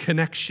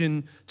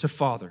connection to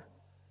Father.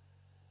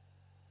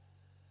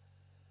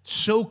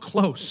 So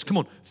close, come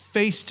on,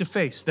 face to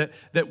face, that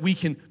we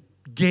can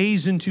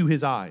gaze into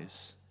his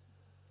eyes.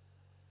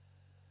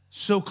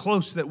 So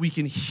close that we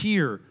can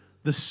hear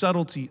the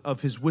subtlety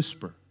of his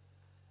whisper.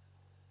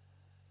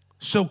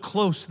 So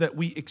close that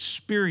we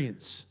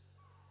experience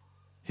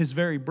his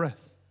very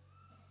breath,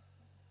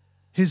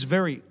 his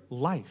very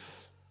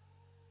life.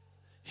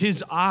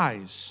 His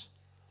eyes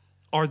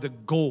are the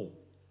goal.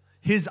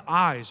 His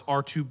eyes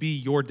are to be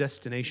your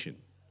destination.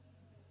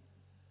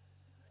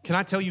 Can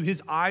I tell you,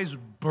 his eyes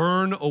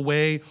burn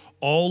away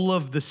all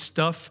of the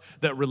stuff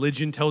that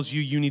religion tells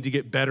you need to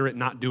get better at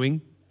not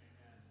doing?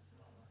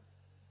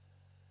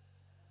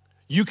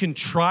 You can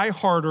try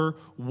harder,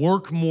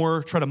 work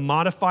more, try to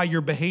modify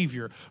your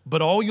behavior,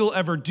 but all you'll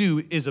ever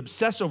do is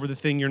obsess over the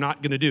thing you're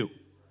not going to do.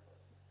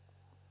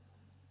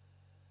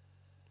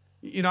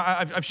 You know,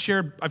 I've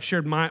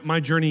shared my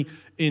journey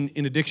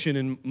in addiction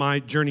and my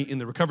journey in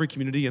the recovery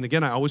community. And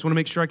again, I always want to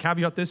make sure I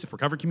caveat this. If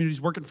recovery community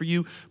is working for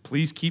you,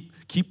 please keep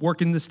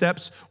working the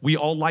steps. We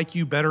all like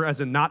you better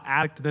as a not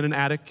addict than an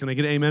addict. Can I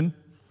get an amen?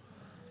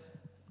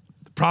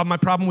 My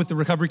problem with the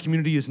recovery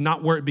community is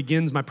not where it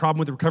begins. My problem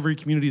with the recovery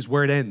community is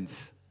where it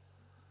ends.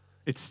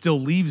 It still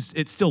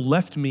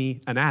left me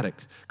an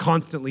addict,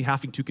 constantly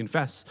having to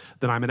confess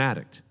that I'm an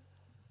addict.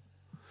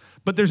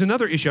 But there's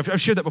another issue.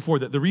 I've shared that before,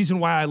 that the reason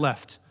why I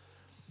left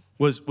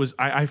was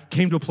I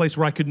came to a place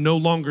where I could no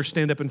longer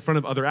stand up in front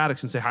of other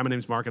addicts and say, hi, my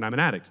name's Mark and I'm an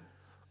addict.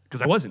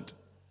 Because I wasn't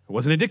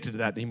addicted to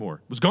that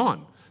anymore. It was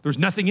gone. There was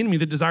nothing in me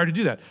that desired to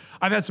do that.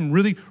 I've had some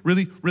really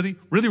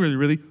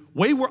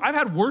I've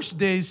had worse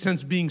days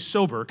since being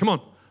sober,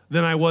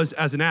 than I was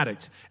as an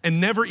addict. And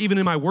never even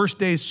in my worst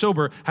days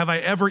sober have I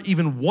ever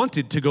even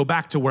wanted to go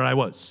back to where I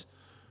was.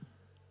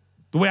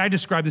 The way I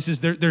describe this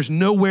is there's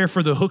nowhere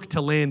for the hook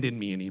to land in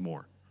me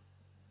anymore.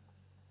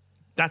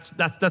 That's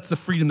the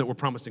freedom that we're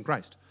promised in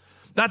Christ.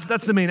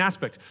 That's the main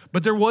aspect.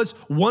 But there was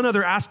one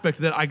other aspect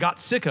that I got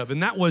sick of,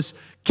 and that was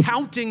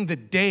counting the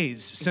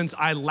days since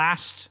I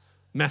last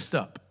messed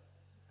up.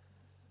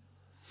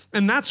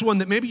 And that's one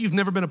that maybe you've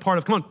never been a part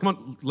of.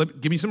 Come on,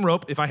 give me some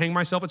rope. If I hang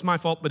myself, it's my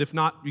fault, but if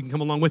not, you can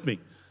come along with me.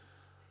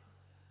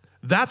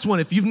 That's one,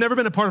 if you've never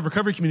been a part of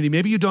recovery community,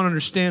 maybe you don't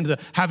understand the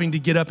having to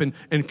get up and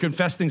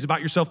confess things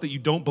about yourself that you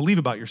don't believe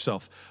about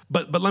yourself.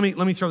 But let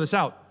me throw this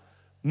out.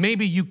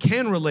 Maybe you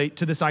can relate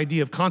to this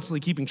idea of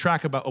constantly keeping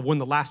track of when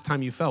the last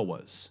time you fell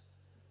was.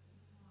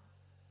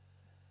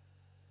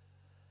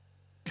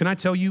 Can I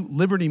tell you,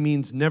 liberty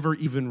means never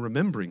even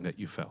remembering that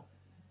you fell.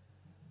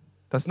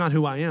 That's not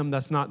who I am.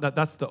 That's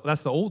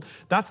the old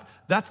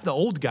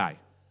guy.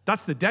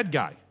 That's the dead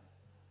guy.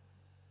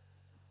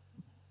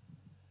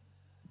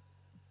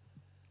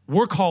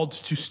 We're called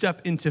to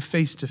step into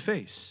face to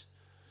face.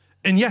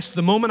 And yes,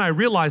 the moment I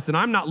realize that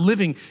I'm not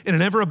living in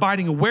an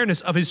ever-abiding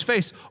awareness of his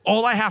face,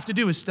 all I have to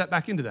do is step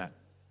back into that.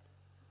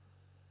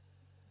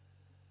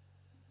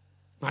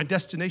 My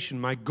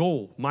destination, my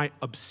goal, my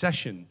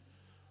obsession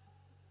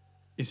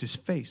is his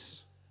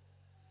face.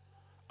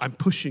 I'm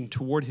pushing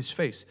toward his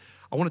face.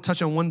 I want to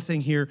touch on one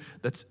thing here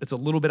it's a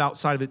little bit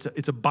outside of it.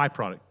 It's a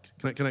byproduct.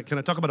 Can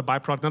I talk about a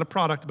byproduct? Not a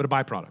product, but a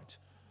byproduct.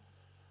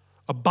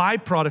 A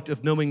byproduct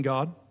of knowing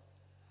God,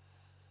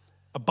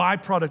 a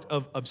byproduct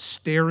of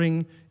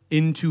staring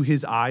into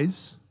his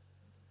eyes,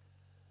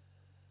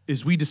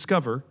 is we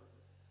discover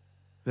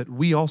that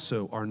we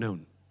also are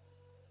known.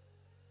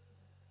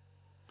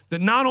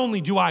 That not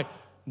only do I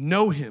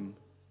know him,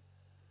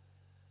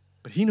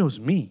 but he knows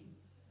me.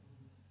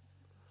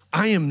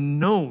 I am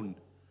known,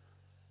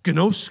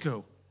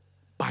 gnosko,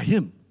 by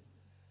him.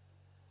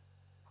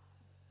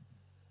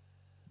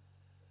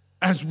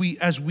 As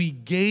we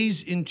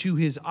gaze into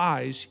his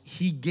eyes,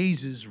 he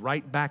gazes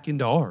right back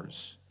into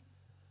ours.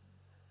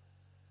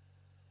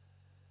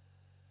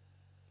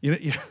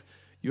 You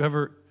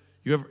ever,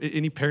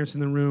 any parents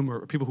in the room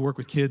or people who work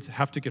with kids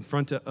have to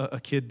confront a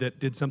kid that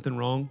did something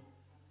wrong?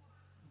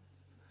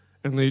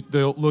 And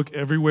they'll look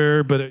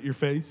everywhere but at your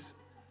face.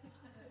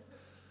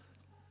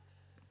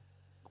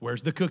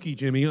 Where's the cookie,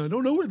 Jimmy? I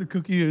don't know where the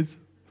cookie is.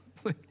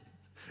 It's like,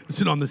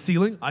 is it on the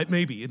ceiling?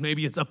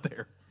 Maybe it's up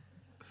there.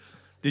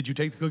 Did you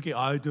take the cookie?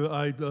 How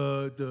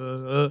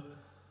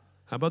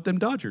about them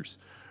Dodgers,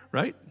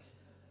 right?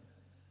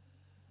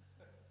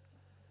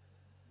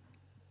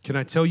 Can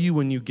I tell you,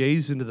 when you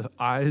gaze into the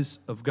eyes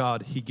of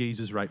God, he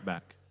gazes right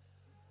back.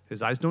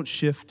 His eyes don't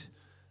shift.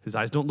 His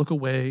eyes don't look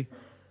away.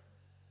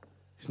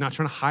 He's not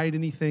trying to hide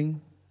anything.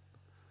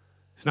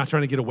 He's not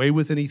trying to get away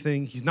with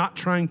anything. He's not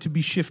trying to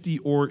be shifty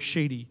or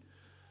shady.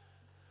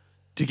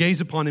 To gaze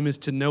upon him is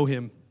to know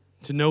him.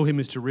 To know him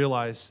is to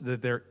realize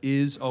that there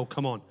is,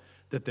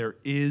 that there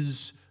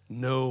is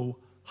no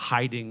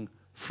hiding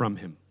from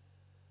him.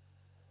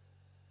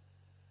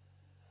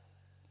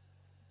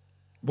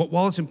 But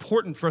while it's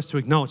important for us to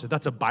acknowledge that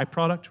that's a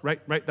byproduct,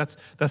 right? That's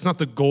not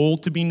the goal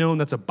to be known.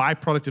 That's a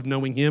byproduct of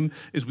knowing him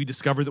as we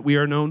discover that we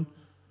are known.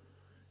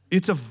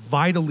 It's a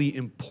vitally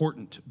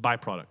important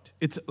byproduct.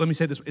 Let me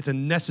say this, it's a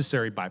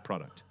necessary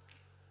byproduct.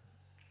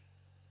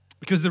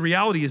 Because the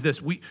reality is this,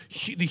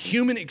 the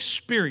human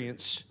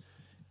experience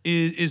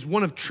is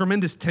one of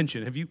tremendous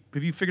tension. Have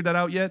you figured that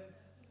out yet?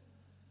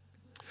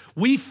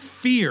 We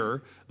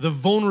fear the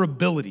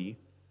vulnerability.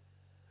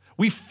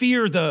 We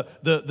fear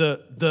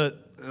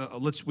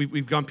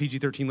we've gone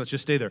PG-13, let's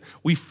just stay there.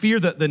 We fear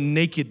the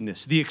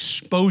nakedness, the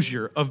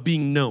exposure of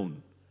being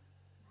known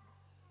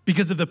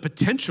because of the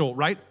potential,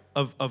 right,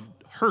 of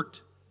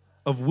hurt,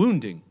 of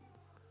wounding.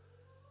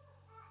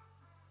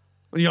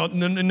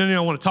 None of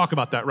y'all want to talk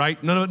about that,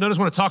 right? None of us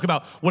want to talk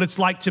about what it's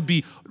like to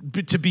be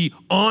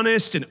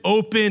honest and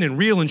open and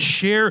real and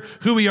share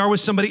who we are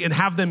with somebody and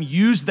have them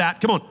use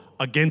that,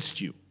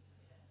 against you.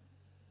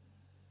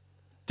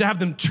 To have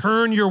them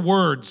turn your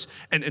words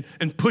and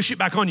push it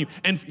back on you.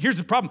 And here's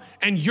the problem.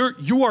 And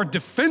you are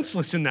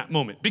defenseless in that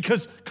moment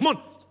because,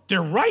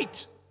 they're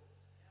right.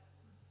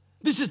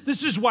 This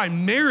is why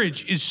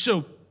marriage is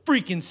so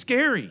freaking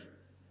scary.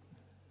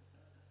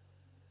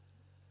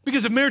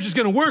 Because if marriage is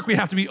going to work, we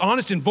have to be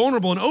honest and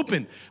vulnerable and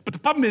open. But the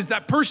problem is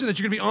that person that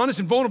you're going to be honest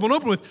and vulnerable and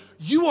open with,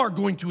 you are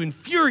going to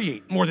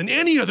infuriate more than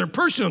any other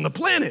person on the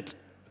planet.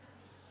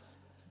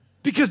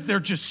 Because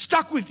they're just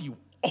stuck with you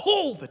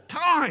all the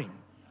time.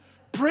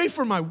 Pray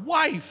for my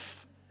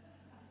wife.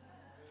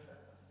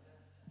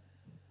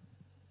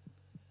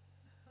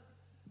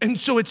 And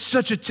so it's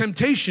such a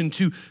temptation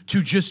to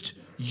just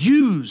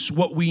use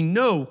what we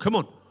know,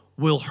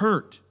 will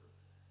hurt.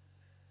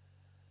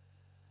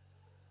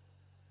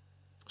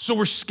 So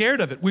we're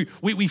scared of it.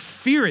 We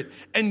fear it.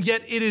 And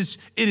yet it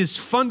is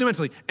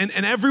fundamentally, and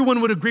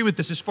everyone would agree with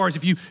this as far as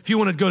if you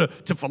want to go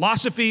to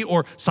philosophy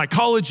or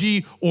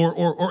psychology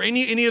or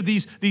any of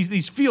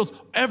these fields,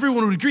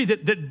 everyone would agree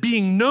that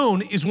being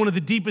known is one of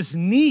the deepest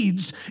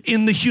needs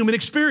in the human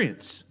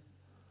experience.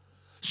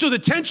 So the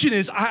tension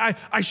is,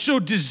 I so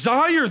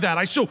desire that,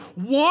 I so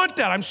want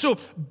that, I'm so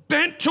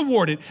bent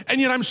toward it, and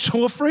yet I'm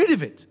so afraid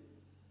of it.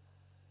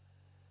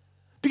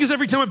 Because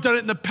every time I've done it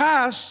in the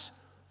past,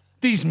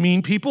 these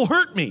mean people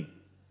hurt me.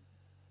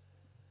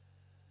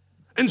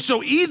 And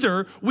so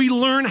either we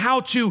learn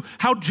how to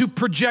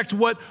project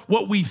what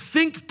we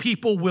think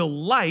people will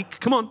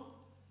like,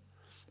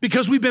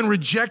 because we've been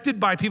rejected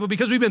by people,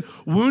 because we've been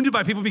wounded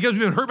by people, because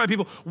we've been hurt by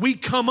people, we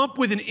come up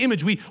with an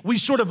image. We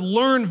sort of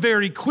learn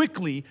very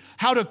quickly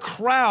how to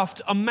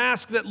craft a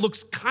mask that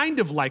looks kind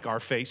of like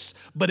our face,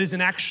 but isn't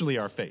actually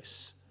our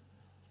face.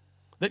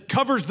 That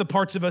covers the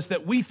parts of us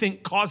that we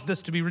think caused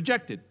us to be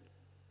rejected.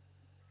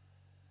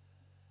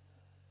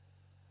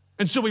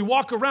 And so we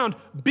walk around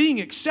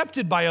being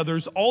accepted by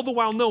others, all the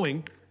while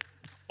knowing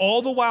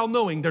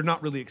they're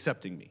not really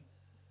accepting me.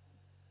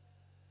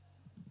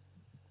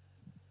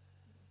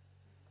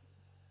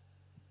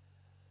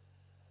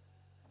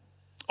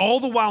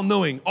 All the while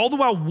knowing, all the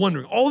while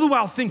wondering, all the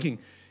while thinking,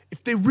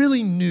 if they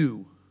really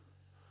knew,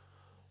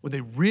 would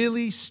they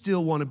really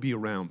still want to be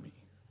around me?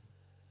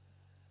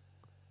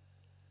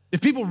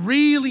 If people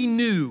really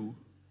knew,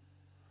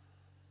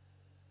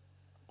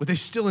 would they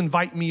still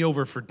invite me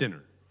over for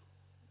dinner?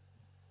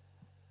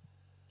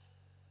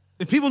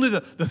 If people knew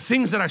the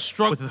things that I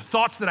struggle with, the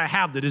thoughts that I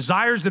have, the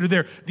desires that are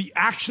there, the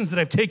actions that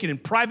I've taken in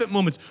private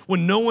moments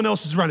when no one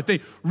else is around, if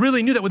they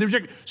really knew that, would they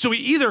reject me? So we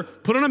either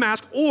put on a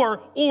mask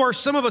or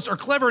some of us are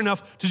clever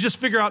enough to just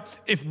figure out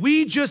if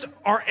we just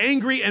are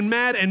angry and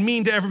mad and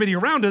mean to everybody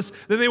around us,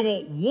 then they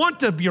won't want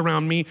to be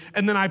around me,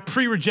 and then I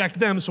pre-reject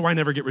them so I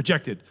never get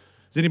rejected.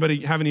 Does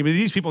anybody have any of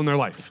these people in their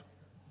life?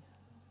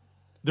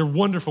 They're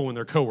wonderful when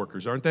they're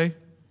coworkers, aren't they?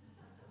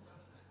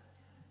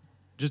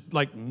 Just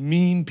like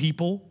mean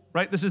people.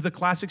 Right? This is the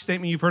classic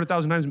statement you've heard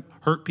 1,000 times,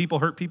 hurt people.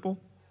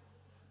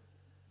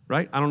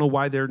 Right? I don't know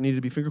why there needed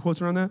to be finger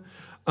quotes around that.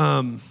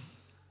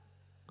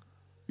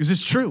 Because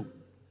it's true.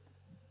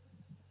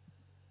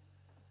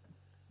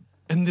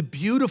 And the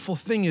beautiful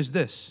thing is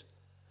this.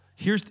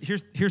 Here's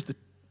the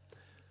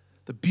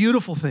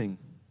beautiful thing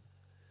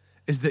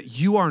is that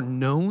you are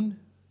known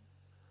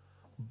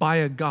by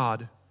a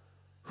God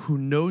who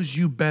knows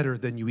you better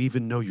than you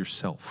even know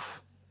yourself.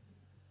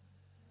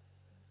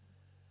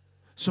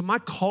 So my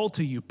call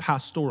to you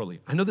pastorally,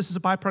 I know this is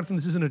a byproduct and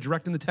this isn't a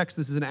direct in the text,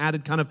 this is an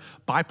added kind of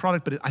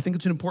byproduct, but I think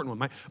it's an important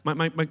one.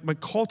 My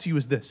call to you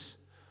is this.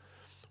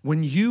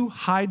 When you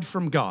hide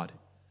from God,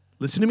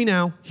 Listen to me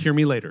now, hear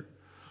me later.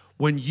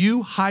 When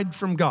you hide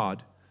from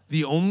God,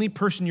 the only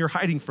person you're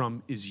hiding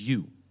from is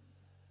you.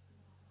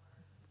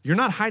 You're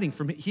not hiding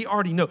from him. He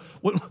already knows.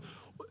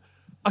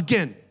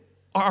 Again,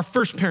 our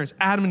first parents,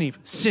 Adam and Eve,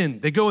 sin.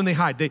 They go and they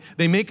hide.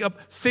 They make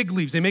up fig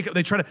leaves.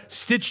 They try to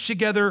stitch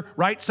together,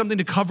 right, something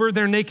to cover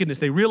their nakedness.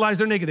 They realize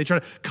they're naked. They try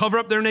to cover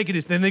up their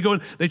nakedness. Then they go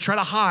and they try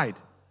to hide.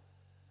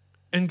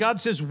 And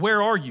God says,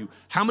 where are you?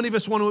 How many of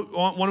us want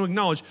to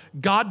acknowledge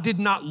God did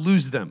not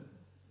lose them?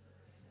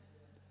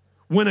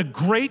 When a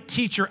great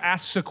teacher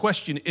asks a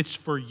question, it's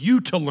for you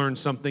to learn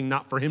something,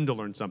 not for him to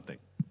learn something.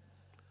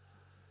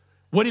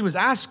 What he was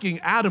asking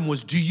Adam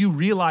was, do you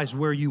realize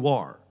where you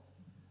are?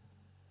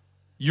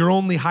 You're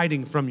only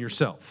hiding from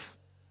yourself.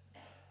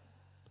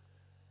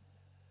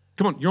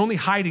 Come on, you're only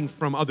hiding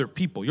from other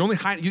people. You're only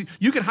hiding.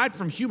 You can hide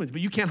from humans, but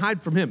you can't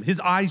hide from him.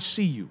 His eyes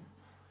see you.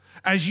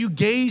 As you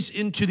gaze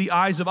into the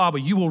eyes of Abba,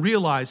 you will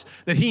realize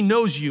that he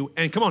knows you,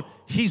 and come on,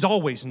 he's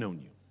always known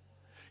you.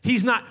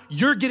 He's not,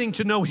 you're getting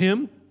to know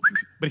him,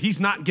 but he's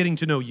not getting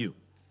to know you.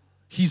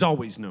 He's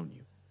always known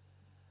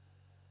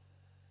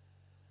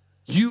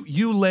you.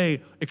 You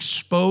lay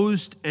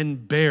exposed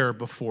and bare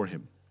before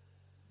him.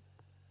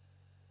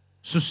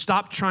 So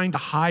stop trying to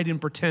hide and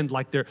pretend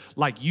like they're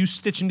like you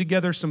stitching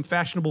together some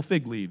fashionable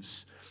fig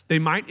leaves. They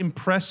might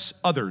impress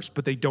others,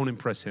 but they don't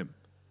impress him.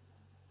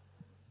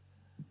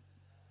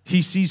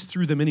 He sees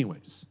through them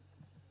anyways.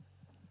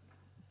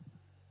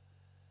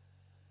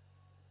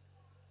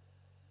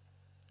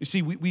 You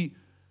see,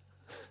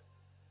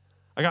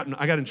 I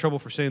got in trouble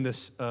for saying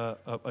this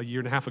a year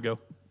and a half ago.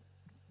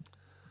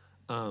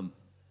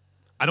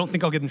 I don't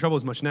think I'll get in trouble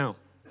as much now.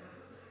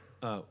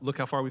 Look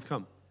how far we've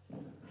come.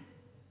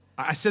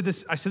 I said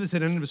this at the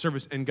end of the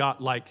service and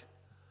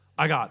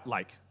I got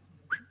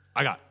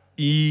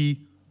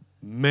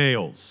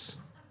emails.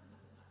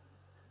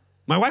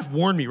 My wife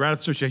warned me right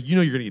after church, you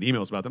know you're going to get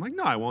emails about them. I'm like,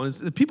 no, I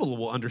won't. People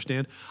will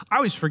understand. I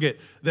always forget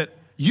that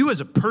you as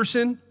a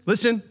person,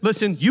 listen,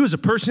 you as a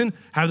person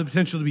have the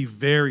potential to be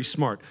very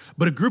smart,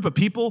 but a group of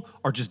people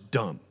are just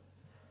dumb.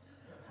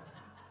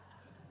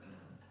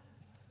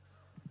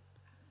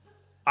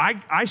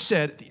 I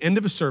said at the end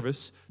of a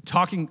service,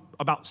 talking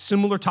about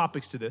similar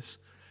topics to this,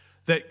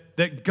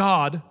 that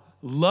God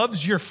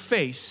loves your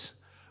face,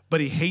 but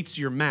he hates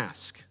your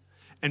mask.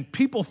 And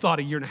people thought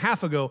a year and a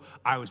half ago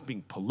I was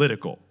being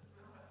political.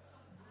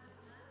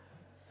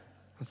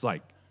 It's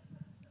like,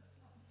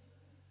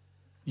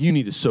 you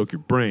need to soak your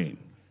brain.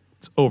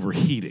 It's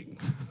overheating.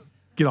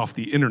 Get off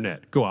the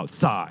internet. Go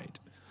outside.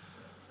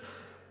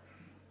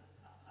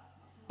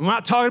 I'm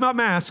not talking about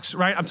masks,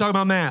 right? I'm talking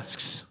about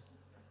masks.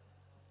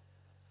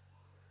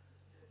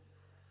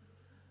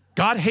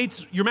 God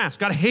hates your mask.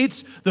 God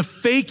hates the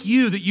fake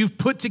you that you've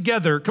put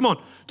together, come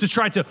on, to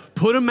try to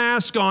put a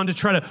mask on, to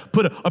try to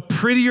put a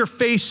prettier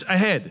face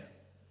ahead,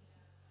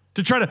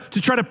 to try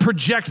to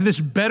project this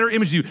better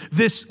image of you,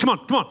 this, come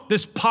on,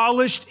 this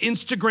polished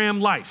Instagram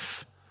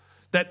life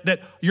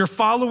that your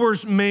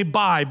followers may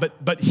buy,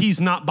 but he's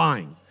not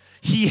buying.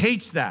 He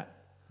hates that.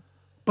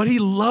 But he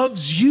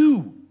loves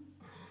you.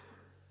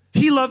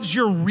 He loves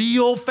your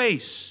real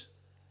face.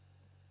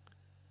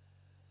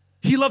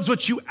 He loves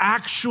what you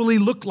actually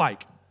look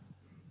like.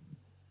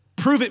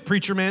 Prove it,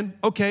 preacher man.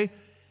 Okay,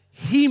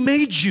 he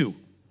made you.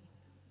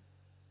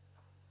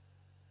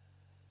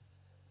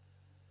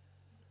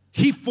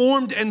 He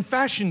formed and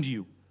fashioned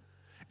you.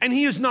 And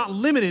he is not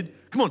limited,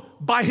 come on,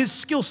 by his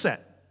skill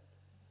set.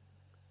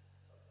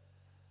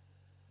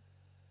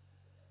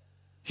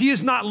 He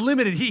is not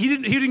limited. He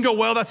didn't go,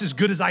 well, that's as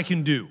good as I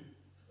can do.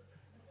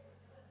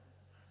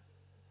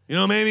 You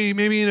know,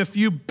 maybe in a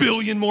few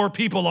billion more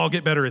people I'll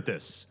get better at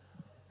this.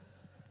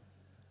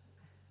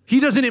 He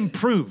doesn't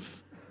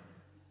improve.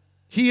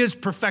 He is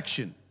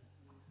perfection.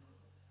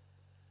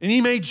 And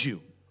he made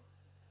you.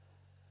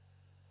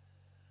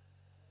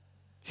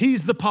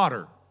 He's the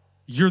potter.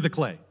 You're the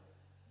clay.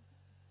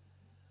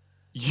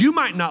 You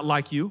might not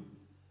like you.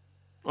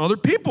 Other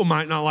people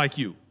might not like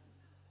you.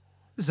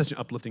 This is such an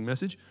uplifting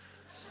message.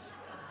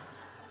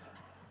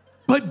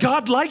 But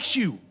God likes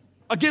you.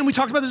 Again, we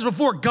talked about this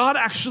before. God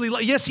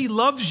actually, yes, he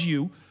loves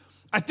you.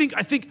 I think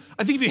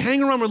if you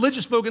hang around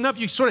religious folk enough,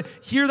 you sort of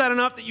hear that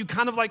enough that you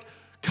kind of like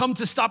come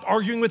to stop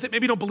arguing with it.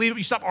 Maybe you don't believe it, but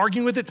you stop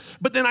arguing with it.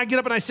 But then I get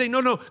up and I say,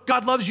 no,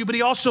 God loves you, but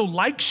he also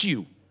likes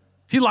you.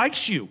 He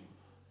likes you.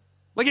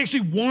 Like he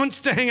actually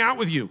wants to hang out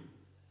with you.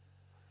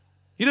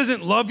 He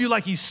doesn't love you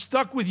like he's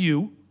stuck with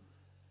you.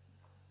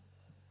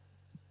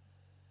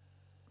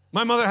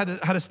 My mother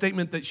had a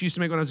statement that she used to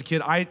make when I was a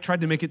kid. I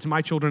tried to make it to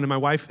my children, and my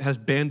wife has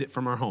banned it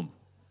from our home.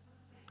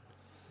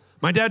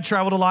 My dad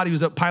traveled a lot. He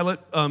was a pilot,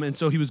 and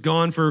so he was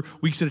gone for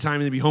weeks at a time,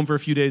 and then be home for a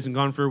few days, and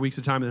gone for weeks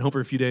at a time, and then home for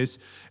a few days.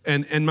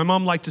 And my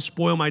mom liked to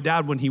spoil my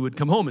dad when he would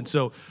come home. And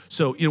so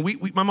you know,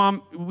 my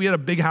mom, we had a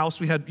big house.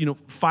 We had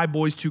 5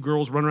 boys, 2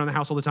 girls, running around the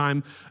house all the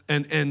time.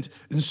 And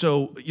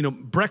so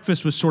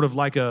breakfast was sort of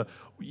like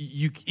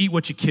you eat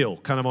what you kill,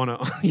 kind of on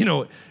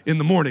a in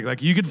the morning.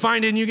 Like you could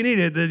find it and you can eat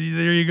it. There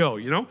you go.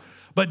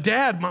 But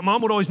Dad, my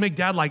mom would always make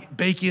Dad like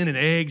bacon and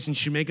eggs, and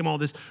she'd make him all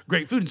this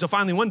great food. And so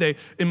finally one day,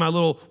 in my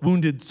little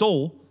wounded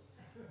soul,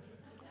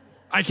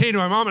 I came to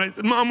my mom and I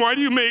said, Mom, why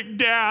do you make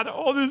Dad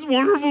all this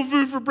wonderful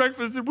food for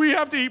breakfast and we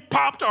have to eat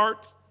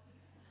Pop-Tarts?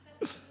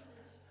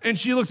 And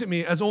she looked at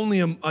me as only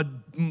a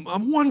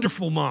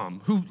wonderful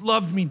mom who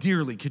loved me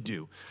dearly could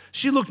do.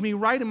 She looked me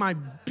right in my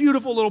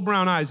beautiful little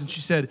brown eyes and she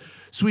said,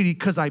 Sweetie,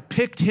 because I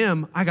picked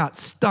him, I got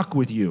stuck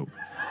with you.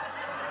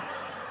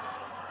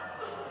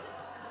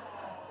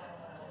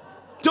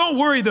 Don't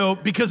worry though,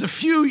 because it's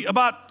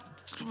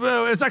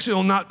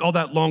actually not all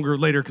that longer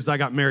later because I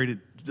got married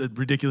at a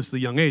ridiculously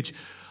young age.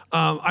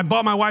 I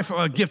bought my wife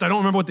a gift. I don't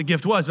remember what the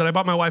gift was, but I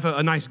bought my wife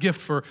a nice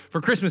gift for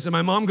Christmas. And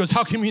my mom goes,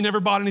 how come you never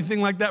bought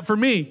anything like that for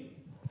me?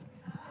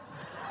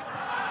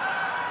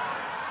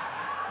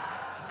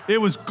 It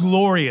was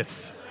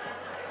glorious.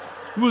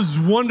 It was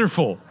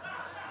wonderful.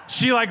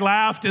 She like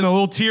laughed and a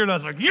little tear, and I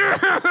was like,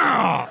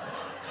 yeah!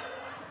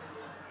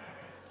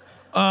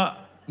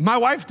 My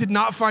wife did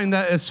not find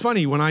that as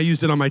funny when I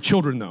used it on my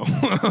children, though,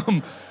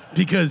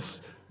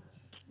 because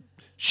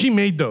she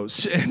made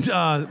those, and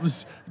it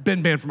was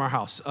been banned from our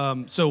house.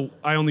 So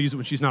I only use it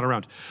when she's not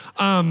around.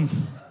 We're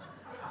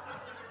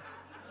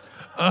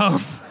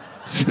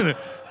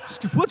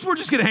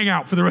just gonna hang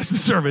out for the rest of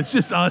the service,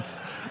 just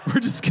us.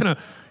 We're just gonna,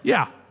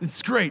 yeah,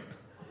 it's great.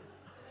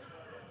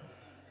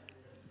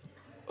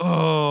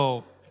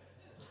 Oh.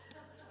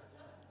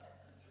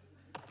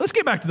 Let's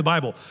get back to the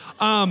Bible.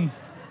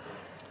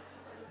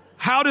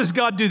 How does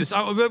God do this?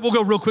 We'll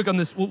go real quick on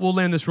this. We'll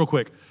land this real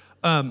quick.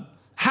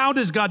 How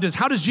does God do this?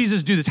 How does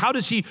Jesus do this? How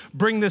does he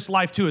bring this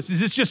life to us? Is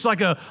this just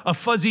like a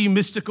fuzzy,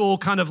 mystical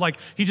kind of like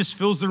he just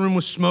fills the room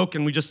with smoke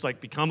and we just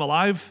like become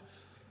alive?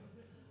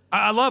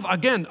 I love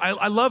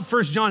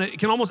 1 John. It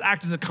can almost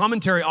act as a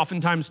commentary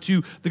oftentimes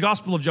to the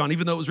Gospel of John,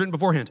 even though it was written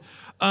beforehand.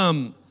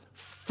 1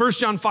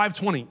 John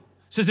 5:20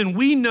 says, and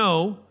we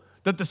know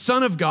that the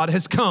Son of God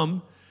has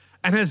come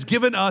and has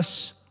given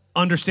us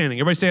understanding.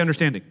 Everybody say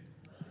understanding.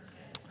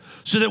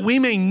 So that we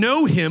may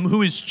know him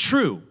who is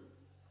true.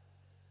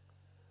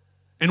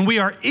 And we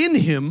are in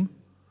him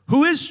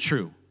who is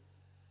true.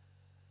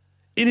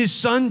 In his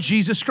Son,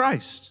 Jesus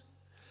Christ.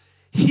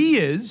 He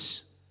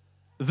is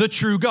the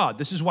true God.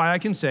 This is why I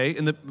can say,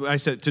 I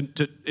said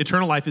to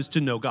eternal life is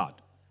to know God.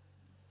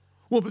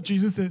 Well, but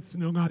Jesus said it's to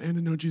know God and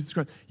to know Jesus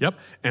Christ. Yep,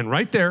 and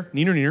right there,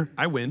 neener,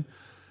 I win.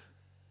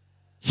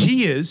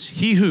 He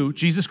who,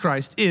 Jesus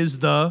Christ, is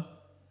the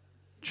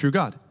true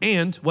God.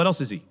 And what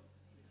else is he?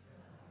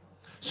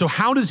 So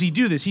how does he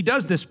do this? He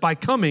does this by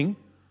coming,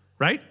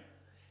 right?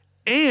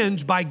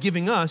 And by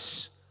giving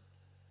us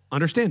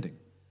understanding.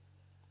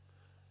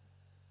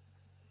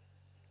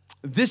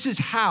 This is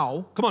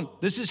how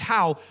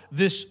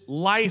this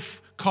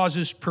life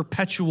causes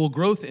perpetual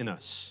growth in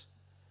us.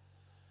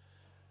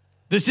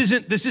 This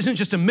isn't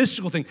just a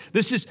mystical thing.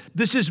 This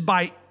is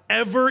by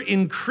ever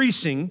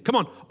increasing,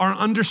 our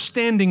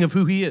understanding of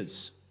who he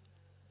is.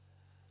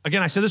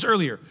 Again, I said this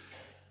earlier.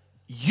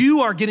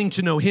 You are getting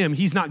to know him.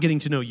 He's not getting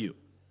to know you.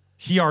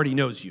 He already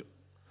knows you.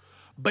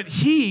 But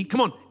he,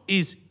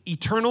 is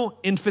eternal,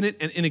 infinite,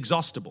 and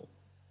inexhaustible.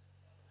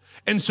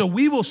 And so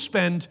we will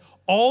spend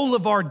all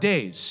of our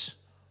days,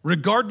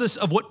 regardless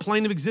of what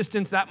plane of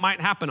existence that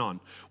might happen on,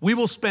 we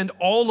will spend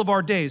all of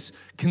our days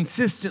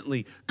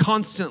consistently,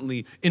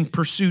 constantly in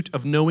pursuit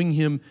of knowing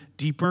him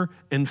deeper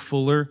and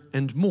fuller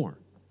and more.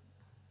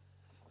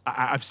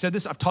 I've said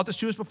this, I've taught this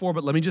to us before,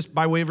 but let me just,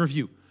 by way of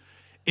review.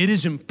 It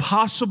is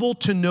impossible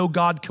to know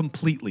God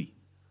completely,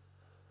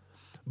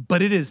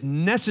 but it is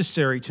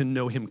necessary to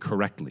know him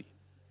correctly.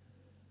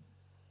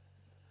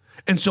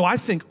 And so I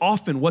think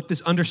often what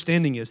this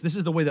understanding is, this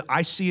is the way that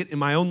I see it in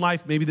my own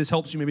life. Maybe this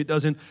helps you, maybe it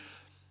doesn't.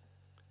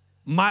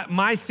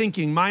 My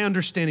thinking, my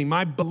understanding,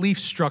 my belief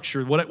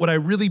structure, what I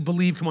really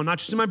believe, not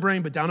just in my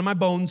brain, but down in my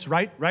bones,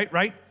 right?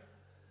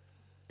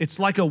 It's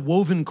like a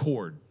woven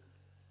cord.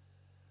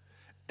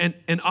 And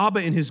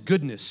Abba in his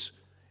goodness,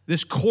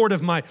 this cord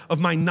of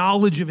my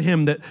knowledge of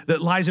him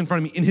that lies in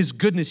front of me, in his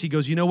goodness, he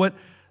goes, you know what?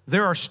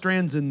 There are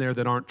strands in there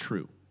that aren't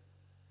true.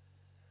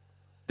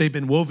 They've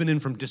been woven in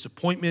from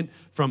disappointment,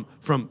 from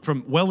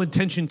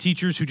well-intentioned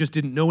teachers who just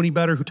didn't know any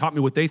better, who taught me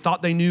what they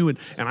thought they knew, and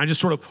I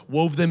just sort of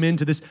wove them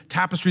into this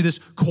tapestry, this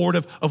cord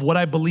of what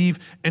I believe.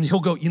 And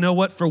he'll go, you know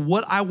what? For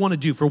what I want to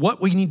do, for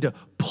what we need to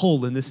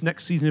pull in this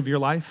next season of your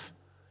life,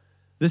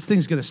 this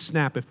thing's going to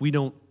snap if we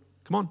don't,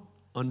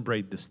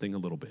 unbraid this thing a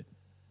little bit.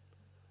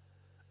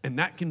 And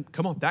that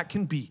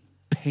can be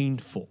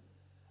painful.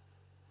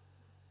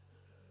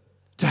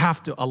 To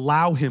have to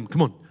allow him,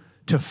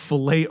 to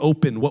fillet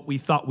open what we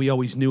thought we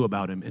always knew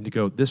about him and to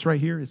go, this right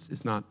here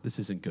is not, this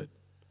isn't good.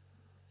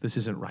 This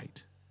isn't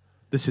right.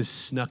 This is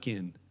snuck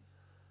in.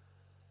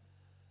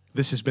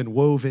 This has been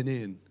woven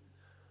in.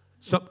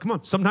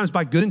 Sometimes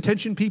by good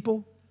intentioned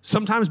people,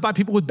 sometimes by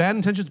people with bad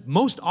intentions,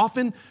 most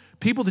often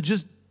people that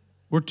just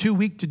were too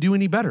weak to do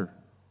any better.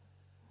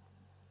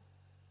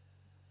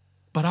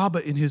 But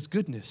Abba in his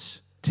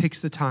goodness takes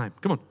the time,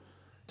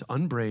 to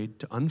unbraid,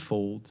 to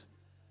unfold,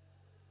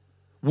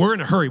 We're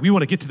in a hurry. We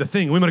want to get to the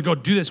thing. We want to go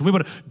do this. We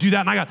want to do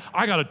that. And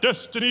I got a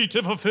destiny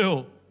to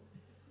fulfill.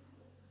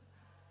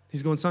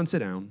 He's going, son, sit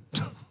down.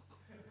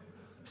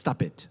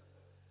 Stop it.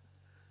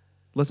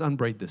 Let's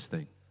unbraid this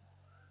thing.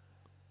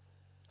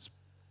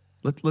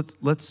 Let's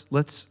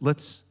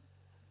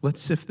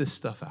sift this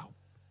stuff out.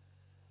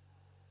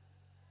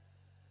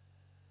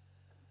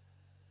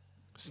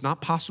 It's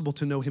not possible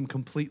to know him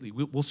completely.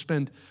 We'll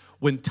spend,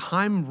 when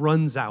time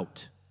runs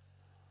out,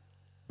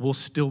 we'll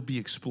still be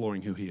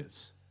exploring who he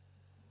is.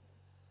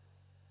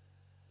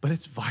 But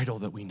it's vital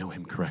that we know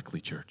him correctly,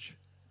 church.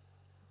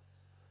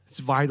 It's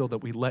vital that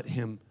we let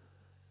him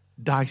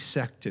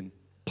dissect and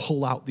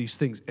pull out these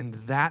things. And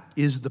that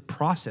is the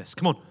process,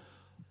 come on,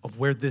 of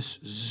where this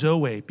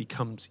Zoe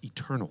becomes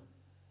eternal,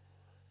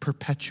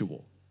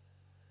 perpetual.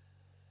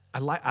 I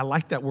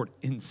like that word,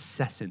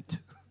 incessant.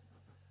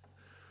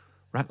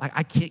 Right? Like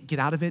I can't get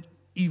out of it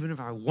even if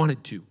I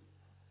wanted to.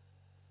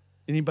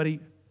 Anybody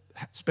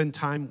spend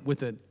time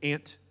with an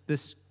aunt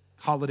this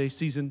holiday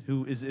season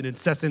who is an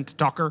incessant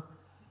talker?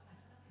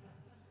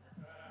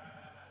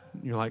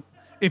 You're like,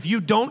 if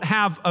you don't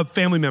have a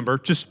family member,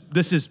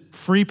 this is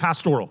free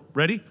pastoral.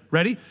 Ready?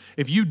 Ready?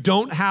 If you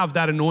don't have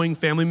that annoying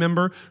family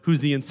member who's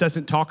the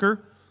incessant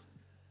talker,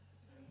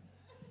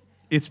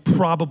 it's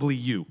probably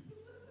you.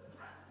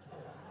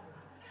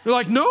 You're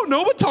like, no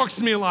one talks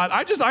to me a lot.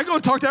 I go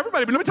talk to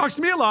everybody, but nobody talks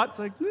to me a lot. It's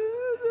like,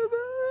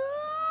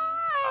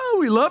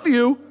 we love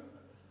you.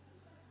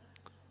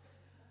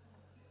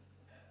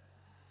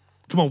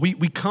 Come on,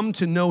 we come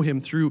to know him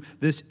through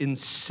this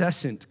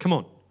incessant,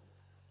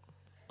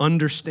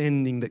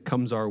 understanding that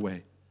comes our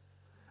way.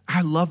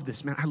 I love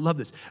this, man. I love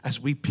this. As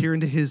we peer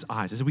into his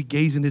eyes, as we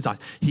gaze into his eyes,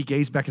 he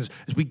gazes back. As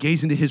we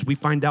gaze into his, we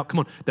find out,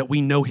 that we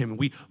know him and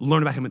we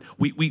learn about him. And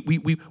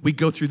we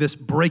go through this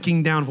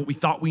breaking down of what we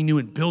thought we knew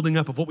and building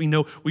up of what we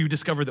know. We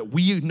discover that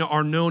we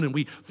are known, and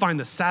we find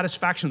the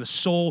satisfaction, the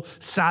soul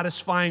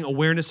satisfying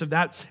awareness of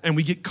that. And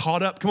we get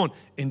caught up,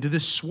 into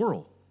this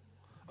swirl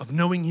of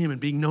knowing him and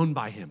being known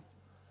by him.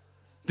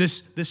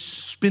 This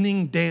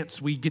spinning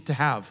dance we get to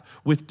have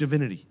with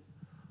divinity,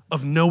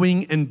 of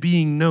knowing and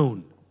being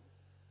known,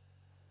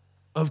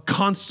 of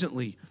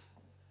constantly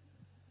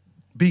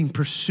being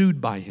pursued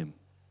by him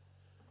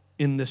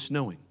in this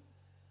knowing.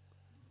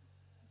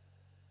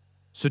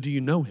 So do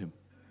you know him?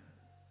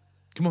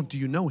 Come on, do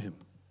you know him?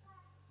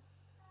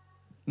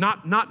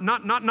 Not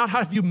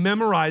have you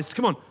memorized,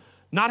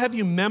 not have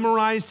you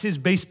memorized his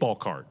baseball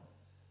card.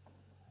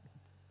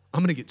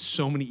 I'm going to get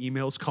so many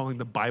emails calling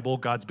the Bible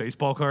God's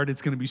baseball card.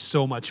 It's going to be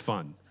so much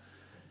fun.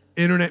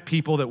 Internet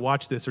people that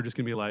watch this are just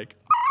going to be like,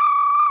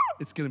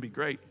 it's going to be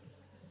great.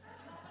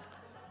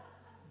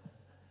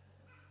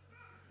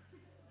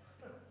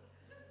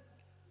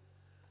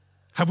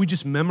 Have we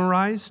just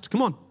memorized?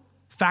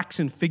 Facts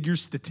and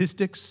figures,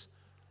 statistics.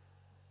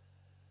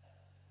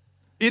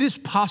 It is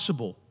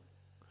possible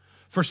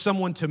for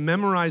someone to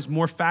memorize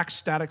more facts,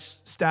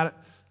 static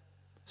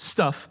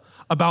stuff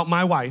about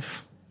my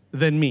wife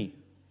than me.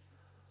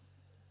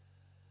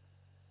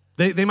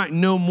 They might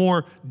know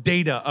more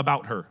data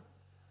about her,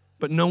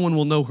 but no one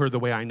will know her the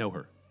way I know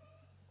her.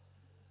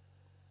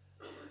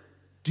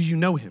 Do you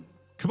know him?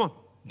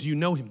 Do you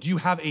know him? Do you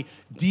have a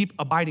deep,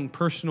 abiding,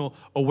 personal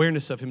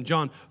awareness of him?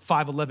 John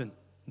 5:11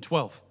 and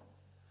 12.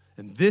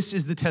 And this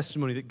is the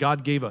testimony that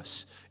God gave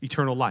us,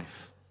 eternal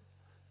life.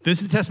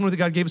 This is the testimony that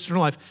God gave us,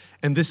 eternal life,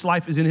 and this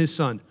life is in his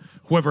Son.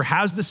 Whoever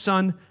has the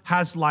Son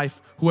has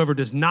life. Whoever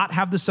does not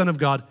have the Son of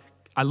God,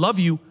 I love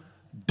you,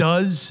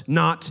 does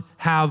not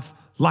have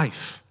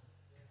life.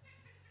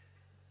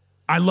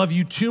 I love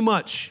you too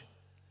much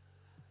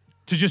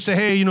to just say,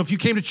 hey, if you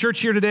came to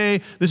church here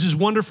today, this is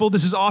wonderful,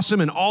 this is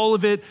awesome, and all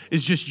of it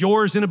is just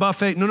yours in a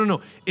buffet.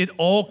 No. It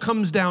all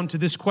comes down to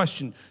this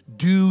question.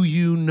 Do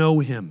you know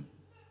him?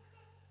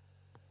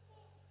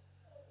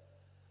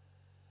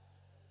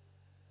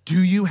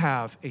 Do you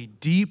have a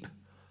deep,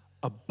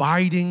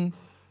 abiding,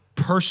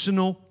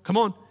 personal,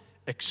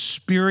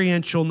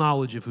 experiential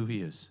knowledge of who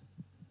he is?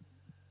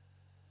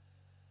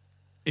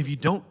 If you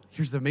don't,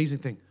 here's the amazing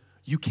thing.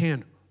 You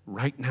can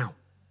right now.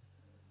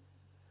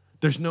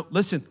 There's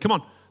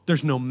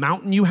no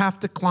mountain you have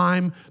to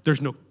climb.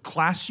 There's no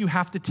class you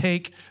have to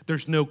take.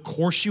 There's no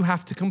course you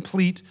have to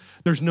complete.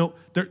 There's no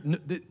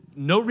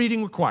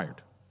reading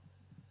required.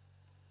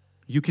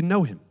 You can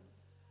know him.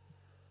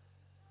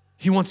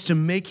 He wants to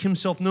make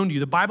himself known to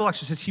you. The Bible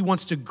actually says he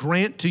wants to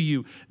grant to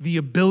you the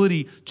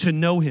ability to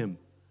know him.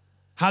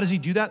 How does he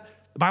do that?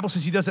 The Bible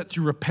says he does that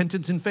through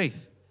repentance and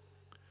faith,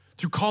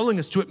 through calling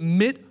us to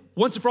admit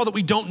once and for all that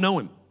we don't know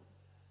him.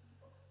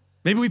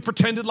 Maybe we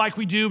pretended like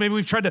we do. Maybe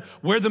we've tried to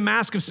wear the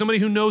mask of somebody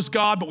who knows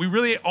God, but we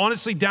really,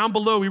 honestly, down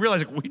below, we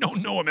realize we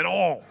don't know him at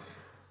all.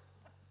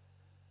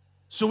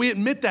 So we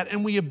admit that,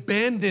 and we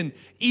abandon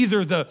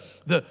either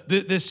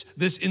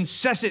this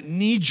incessant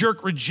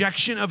knee-jerk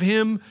rejection of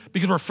him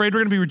because we're afraid we're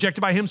going to be rejected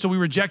by him, so we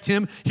reject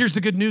him. Here's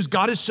the good news.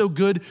 God is so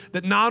good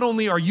that not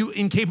only are you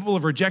incapable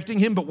of rejecting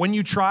him, but when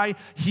you try,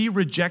 he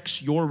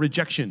rejects your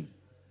rejection.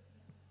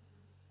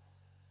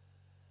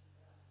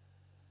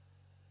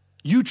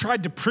 You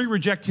tried to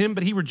pre-reject him,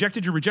 but he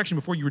rejected your rejection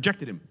before you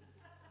rejected him.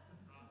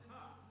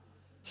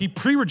 He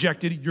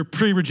pre-rejected your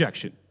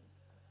pre-rejection.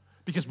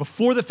 Because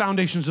before the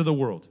foundations of the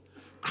world,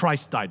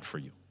 Christ died for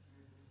you.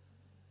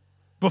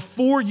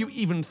 Before you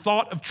even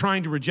thought of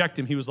trying to reject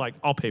him, he was like,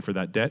 I'll pay for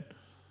that debt.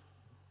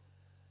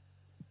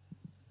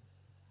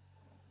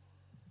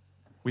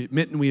 We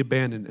admit and we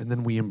abandon, and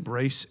then we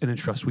embrace and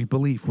entrust. We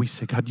believe. We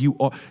say, God,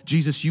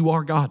 Jesus, you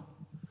are God.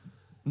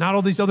 Not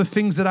all these other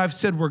things that I've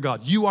said were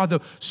God. You are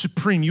the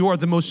supreme. You are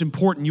the most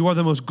important. You are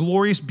the most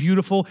glorious,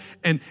 beautiful,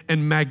 and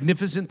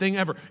magnificent thing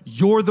ever.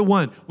 You're the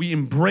one. We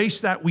embrace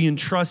that. We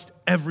entrust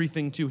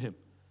everything to him.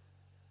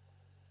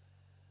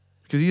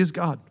 Because he is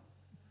God.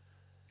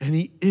 And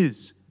he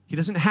is. He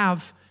doesn't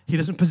have. He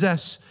doesn't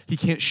possess. He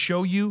can't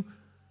show you.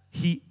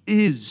 He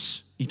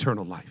is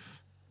eternal life.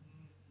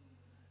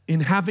 In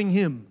having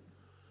him,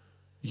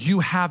 you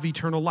have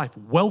eternal life.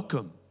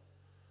 Welcome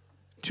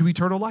to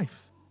eternal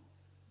life.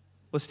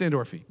 Let's stand to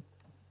our feet.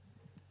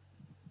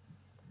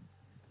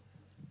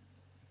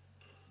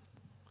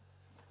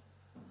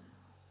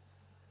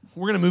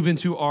 We're going to move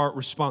into our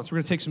response. We're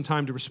going to take some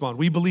time to respond.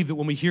 We believe that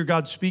when we hear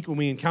God speak, when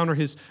we encounter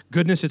his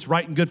goodness, it's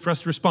right and good for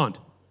us to respond.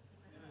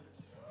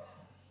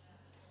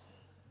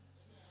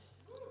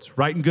 It's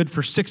right and good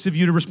for 6 of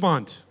you to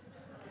respond.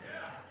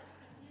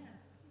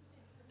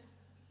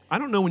 I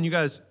don't know when you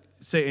guys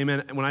say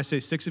amen, and when I say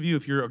 6 of you,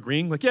 if you're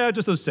agreeing, like, yeah,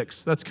 just those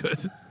 6, that's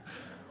good.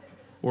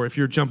 Or if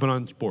you're jumping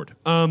on board.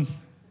 We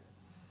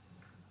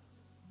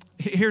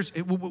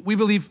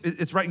believe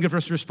it's right and good for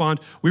us to respond.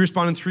 We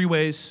respond in 3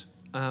 ways.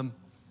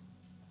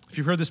 If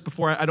you've heard this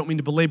before, I don't mean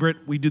to belabor it.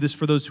 We do this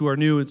for those who are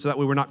new, and so that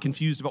way we're not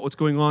confused about what's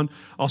going on.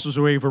 Also as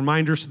a way of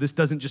reminder, so this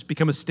doesn't just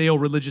become a stale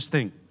religious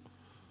thing.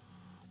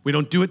 We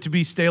don't do it to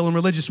be stale and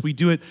religious. We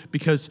do it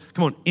because,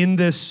 come on, in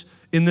this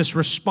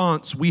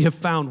response, we have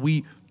found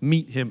we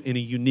meet him in a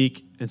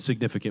unique and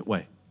significant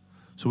way.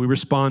 So we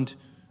respond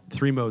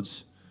 3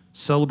 modes: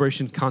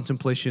 celebration,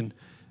 contemplation,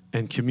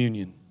 and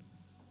communion.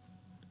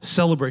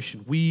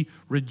 Celebration. We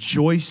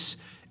rejoice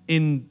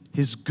in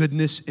his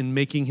goodness in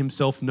making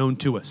himself known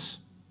to us.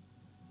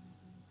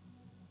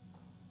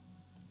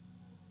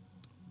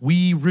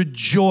 We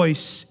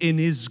rejoice in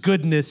his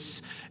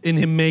goodness in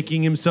him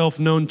making himself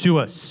known to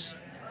us.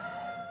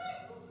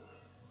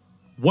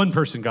 One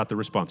person got the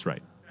response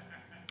right.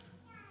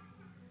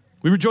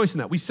 We rejoice in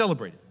that. We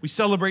celebrate it. We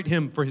celebrate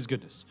him for his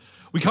goodness.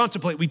 We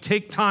contemplate. We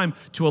take time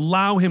to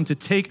allow him to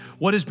take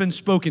what has been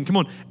spoken, come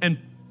on, and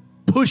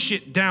push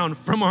it down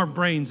from our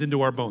brains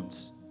into our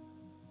bones.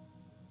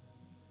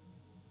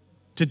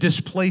 To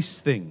displace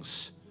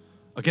things.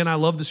 Again, I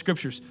love the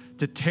scriptures.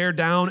 To tear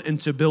down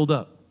and to build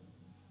up.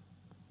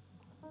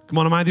 Come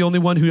on, am I the only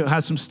one who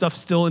has some stuff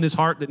still in his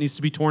heart that needs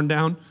to be torn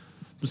down?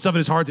 Some stuff in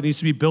his heart that needs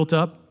to be built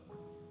up?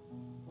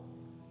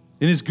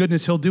 In his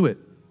goodness, he'll do it.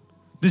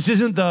 This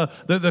isn't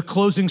the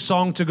closing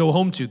song to go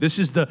home to. This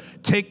is the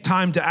take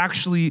time to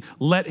actually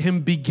let him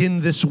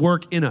begin this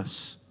work in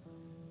us.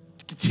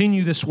 To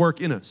continue this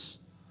work in us.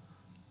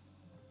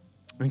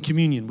 And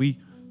communion, we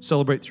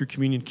celebrate through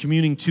communion.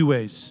 Communing 2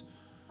 ways.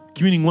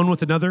 Communing one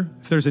with another.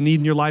 If there's a need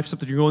in your life,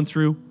 something you're going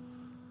through,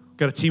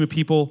 got a team of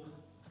people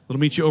that'll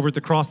meet you over at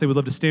the cross. They would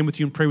love to stand with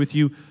you and pray with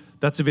you.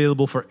 That's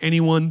available for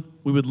anyone.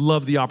 We would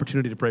love the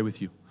opportunity to pray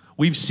with you.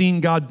 We've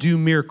seen God do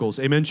miracles.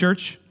 Amen,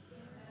 church?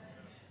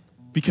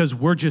 Because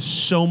we're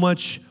just so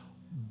much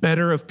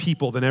better of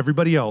people than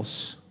everybody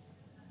else.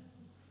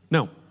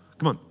 No,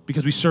 come on,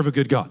 because we serve a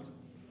good God.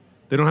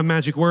 They don't have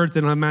magic words. They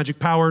don't have magic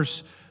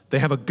powers. They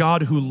have a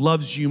God who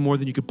loves you more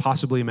than you could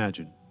possibly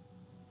imagine.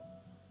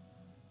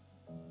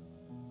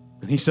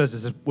 And he says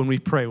this when we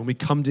pray, when we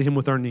come to him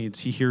with our needs,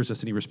 he hears us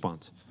and he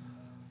responds.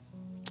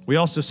 We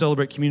also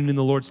celebrate communion in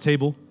the Lord's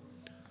table,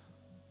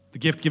 the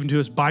gift given to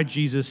us by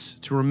Jesus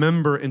to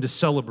remember and to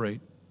celebrate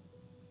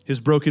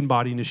his broken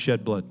body and his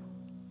shed blood.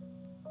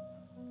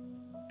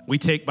 We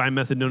take by a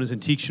method known as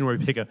intinction, where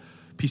we take a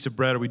piece of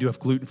bread, or we do have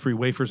gluten-free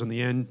wafers on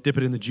the end, dip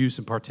it in the juice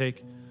and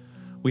partake.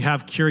 We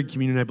have Keurig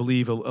communion, I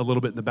believe, a little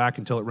bit in the back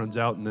until it runs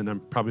out, and then I'm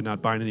probably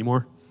not buying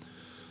anymore.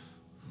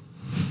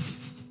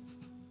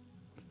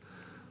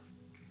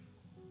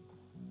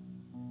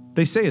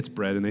 They say it's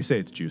bread and they say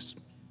it's juice.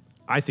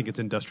 I think it's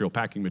industrial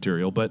packing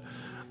material, but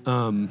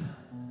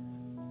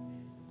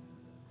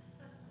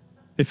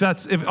if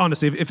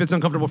it's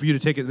uncomfortable for you to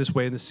take it this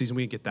way in this season,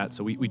 we can get that.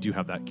 So we do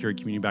have that Keurig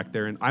communion back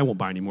there, and I won't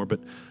buy anymore, but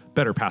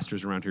better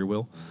pastors around here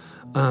will.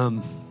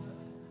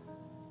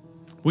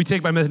 We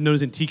take by method known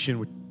as intinction,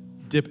 we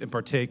dip and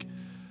partake.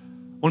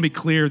 I want to be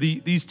clear,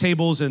 these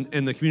tables and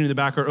the community in the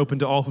back are open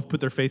to all who've put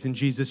their faith in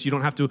Jesus. You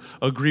don't have to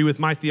agree with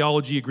my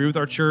theology, agree with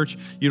our church.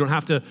 You don't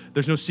have to,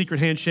 there's no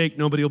secret handshake.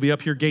 Nobody will be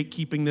up here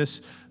gatekeeping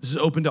this. This is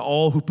open to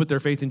all who put their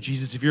faith in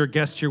Jesus. If you're a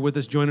guest here with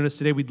us, joining us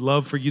today, we'd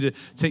love for you to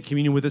take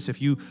communion with us if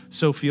you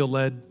so feel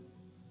led.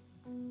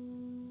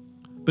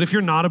 But if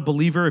you're not a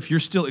believer, if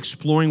you're still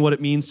exploring what it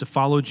means to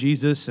follow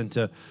Jesus and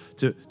to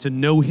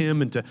know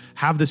him and to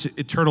have this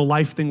eternal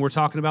life thing we're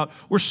talking about,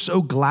 we're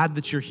so glad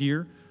that you're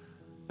here.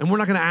 And we're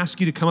not going to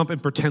ask you to come up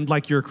and pretend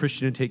like you're a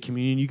Christian and take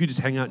communion. You could just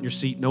hang out in your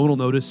seat. No one will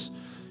notice.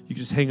 You you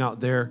can just hang out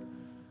there.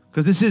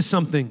 Because this is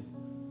something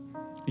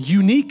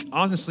unique,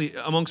 honestly,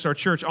 amongst our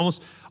church.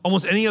 Almost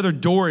any other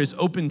door is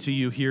open to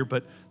you here,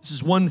 but this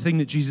is one thing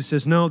that Jesus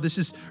says, no, this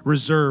is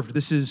reserved.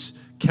 This is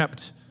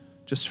kept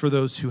just for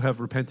those who have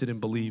repented and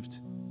believed.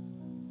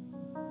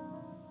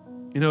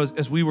 You know,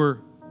 as we were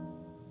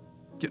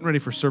getting ready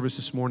for service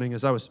this morning,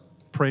 as I was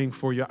praying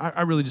for you,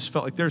 I really just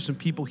felt like there are some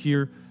people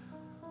here,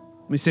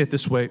 let me say it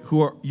this way,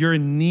 you're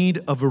in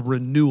need of a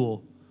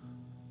renewal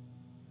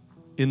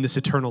in this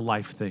eternal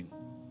life thing.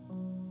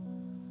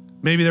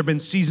 Maybe there have been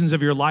seasons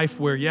of your life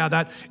where,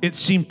 it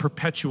seemed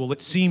perpetual.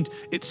 It seemed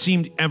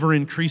ever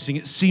increasing.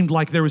 It seemed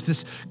like there was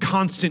this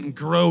constant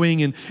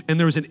growing and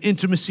there was an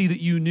intimacy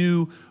that you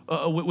knew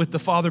with the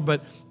Father,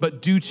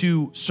 but due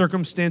to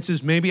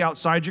circumstances maybe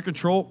outside your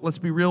control, let's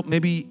be real,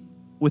 maybe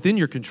within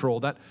your control,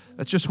 that's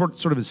just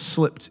sort of has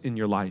slipped in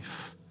your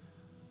life.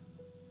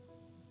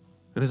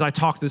 And as I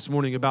talked this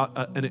morning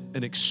about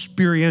an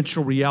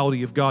experiential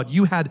reality of God,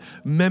 you had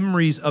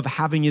memories of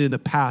having it in the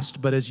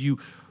past, but as you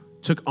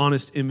took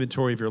honest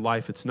inventory of your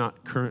life, it's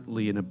not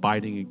currently an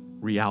abiding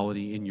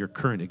reality in your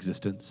current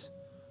existence.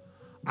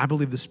 I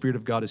believe the Spirit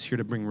of God is here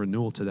to bring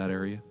renewal to that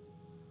area.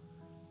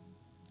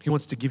 He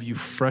wants to give you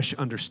fresh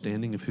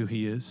understanding of who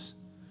He is.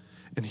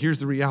 And here's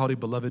the reality,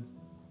 beloved.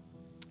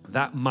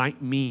 That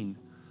might mean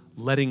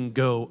letting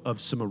go of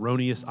some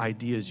erroneous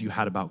ideas you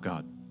had about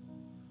God.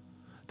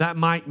 That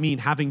might mean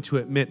having to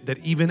admit that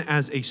even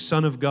as a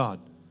son of God,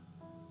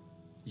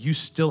 you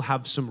still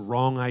have some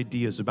wrong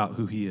ideas about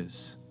who He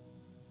is.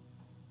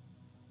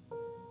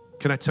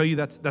 Can I tell you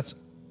that's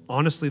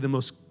honestly the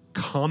most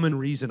common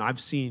reason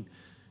I've seen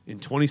in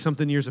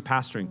 20-something years of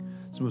pastoring.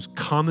 It's the most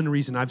common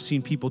reason I've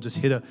seen people just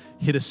hit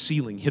a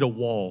ceiling, hit a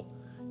wall,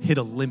 hit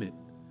a limit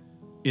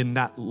in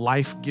that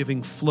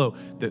life-giving flow,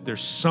 that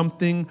there's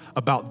something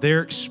about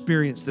their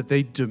experience that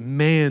they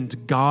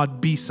demand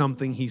God be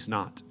something He's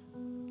not.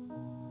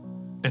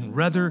 And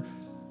rather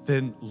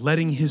than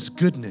letting His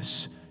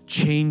goodness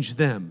change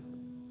them,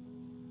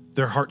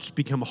 their hearts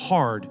become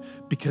hard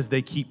because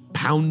they keep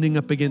pounding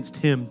up against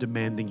Him,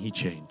 demanding He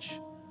change.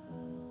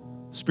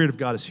 The Spirit of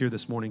God is here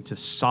this morning to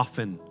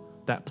soften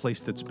that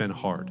place that's been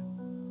hard.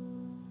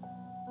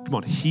 Come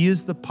on, He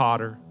is the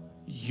potter,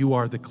 you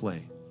are the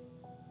clay.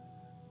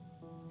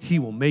 He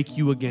will make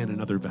you again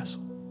another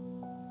vessel.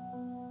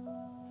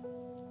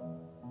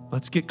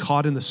 Let's get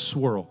caught in the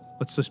swirl.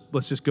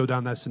 Let's just go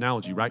down that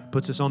analogy, right?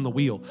 Puts us on the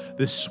wheel,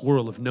 this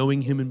swirl of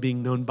knowing Him and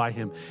being known by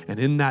Him. And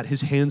in that,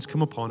 His hands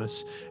come upon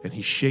us, and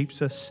He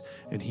shapes us,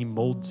 and He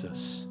molds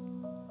us.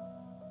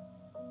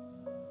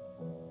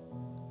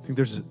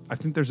 I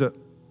think there's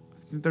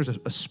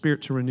a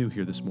spirit to renew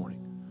here this morning,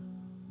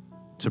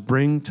 to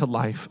bring to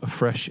life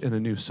afresh and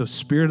anew. So,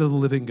 Spirit of the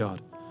living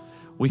God,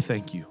 we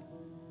thank You.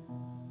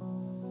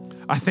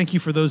 I thank You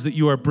for those that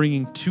You are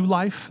bringing to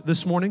life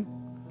this morning,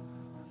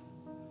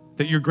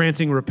 that You're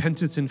granting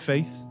repentance and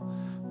faith.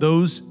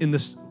 Those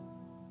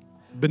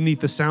beneath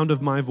the sound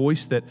of my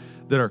voice that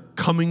are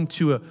coming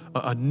to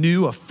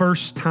a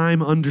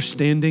first-time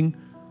understanding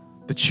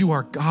that You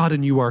are God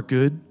and You are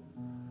good,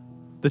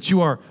 that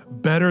You are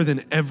better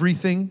than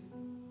everything,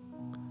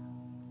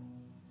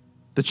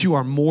 that You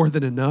are more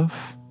than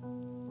enough.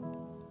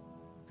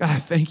 God, I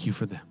thank You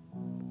for them.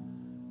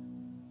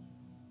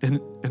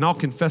 And I'll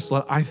confess,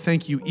 Lord, I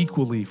thank You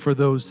equally for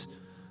those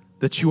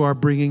that You are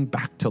bringing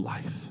back to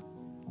life.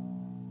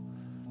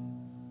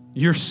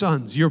 Your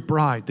sons, Your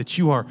bride, that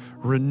You are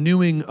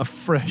renewing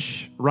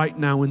afresh right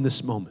now in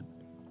this moment.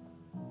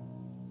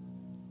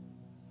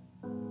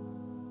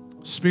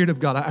 Spirit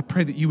of God, I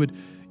pray that You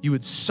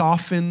would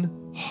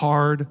soften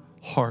hard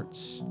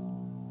hearts.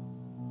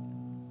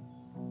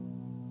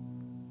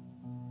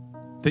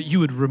 That You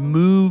would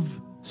remove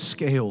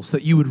scales,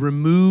 that You would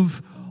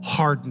remove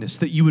hardness,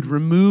 that You would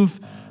remove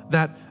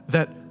that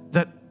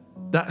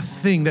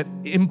thing, that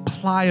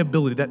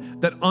impliability,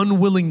 that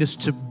unwillingness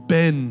to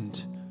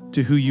bend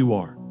to who You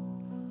are.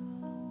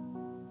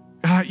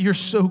 God, You're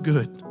so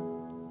good.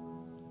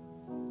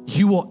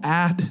 You will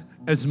add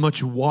as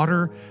much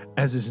water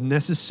as is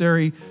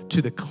necessary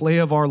to the clay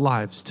of our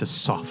lives to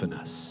soften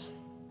us.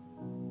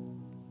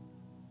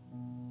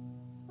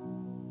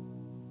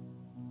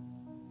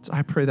 So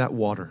I pray that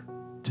water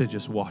to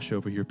just wash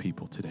over Your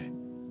people today.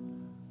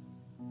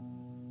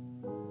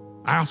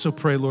 I also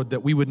pray, Lord,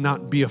 that we would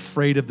not be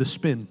afraid of the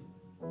spin.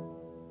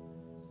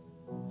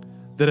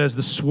 That as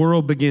the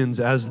swirl begins,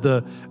 as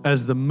the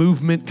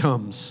movement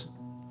comes,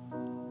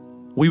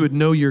 we would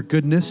know Your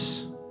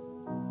goodness.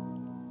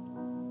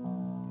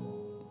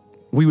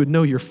 We would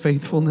know Your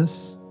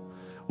faithfulness.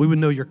 We would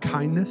know Your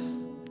kindness.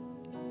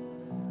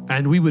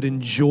 And we would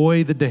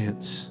enjoy the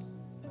dance.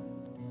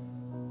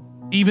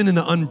 Even in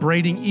the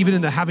unbraiding, even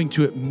in the having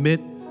to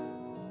admit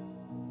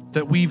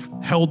that we've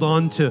held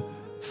on to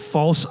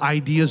false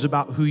ideas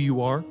about who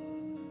You are,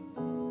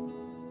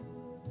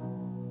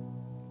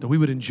 that we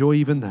would enjoy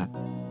even that.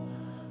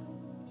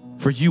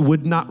 For You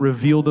would not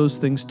reveal those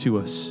things to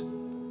us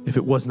if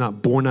it was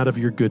not born out of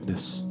Your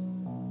goodness.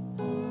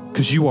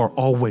 Because You are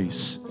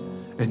always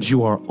and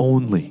You are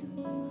only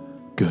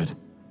good.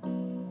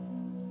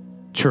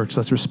 Church,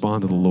 let's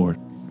respond to the Lord.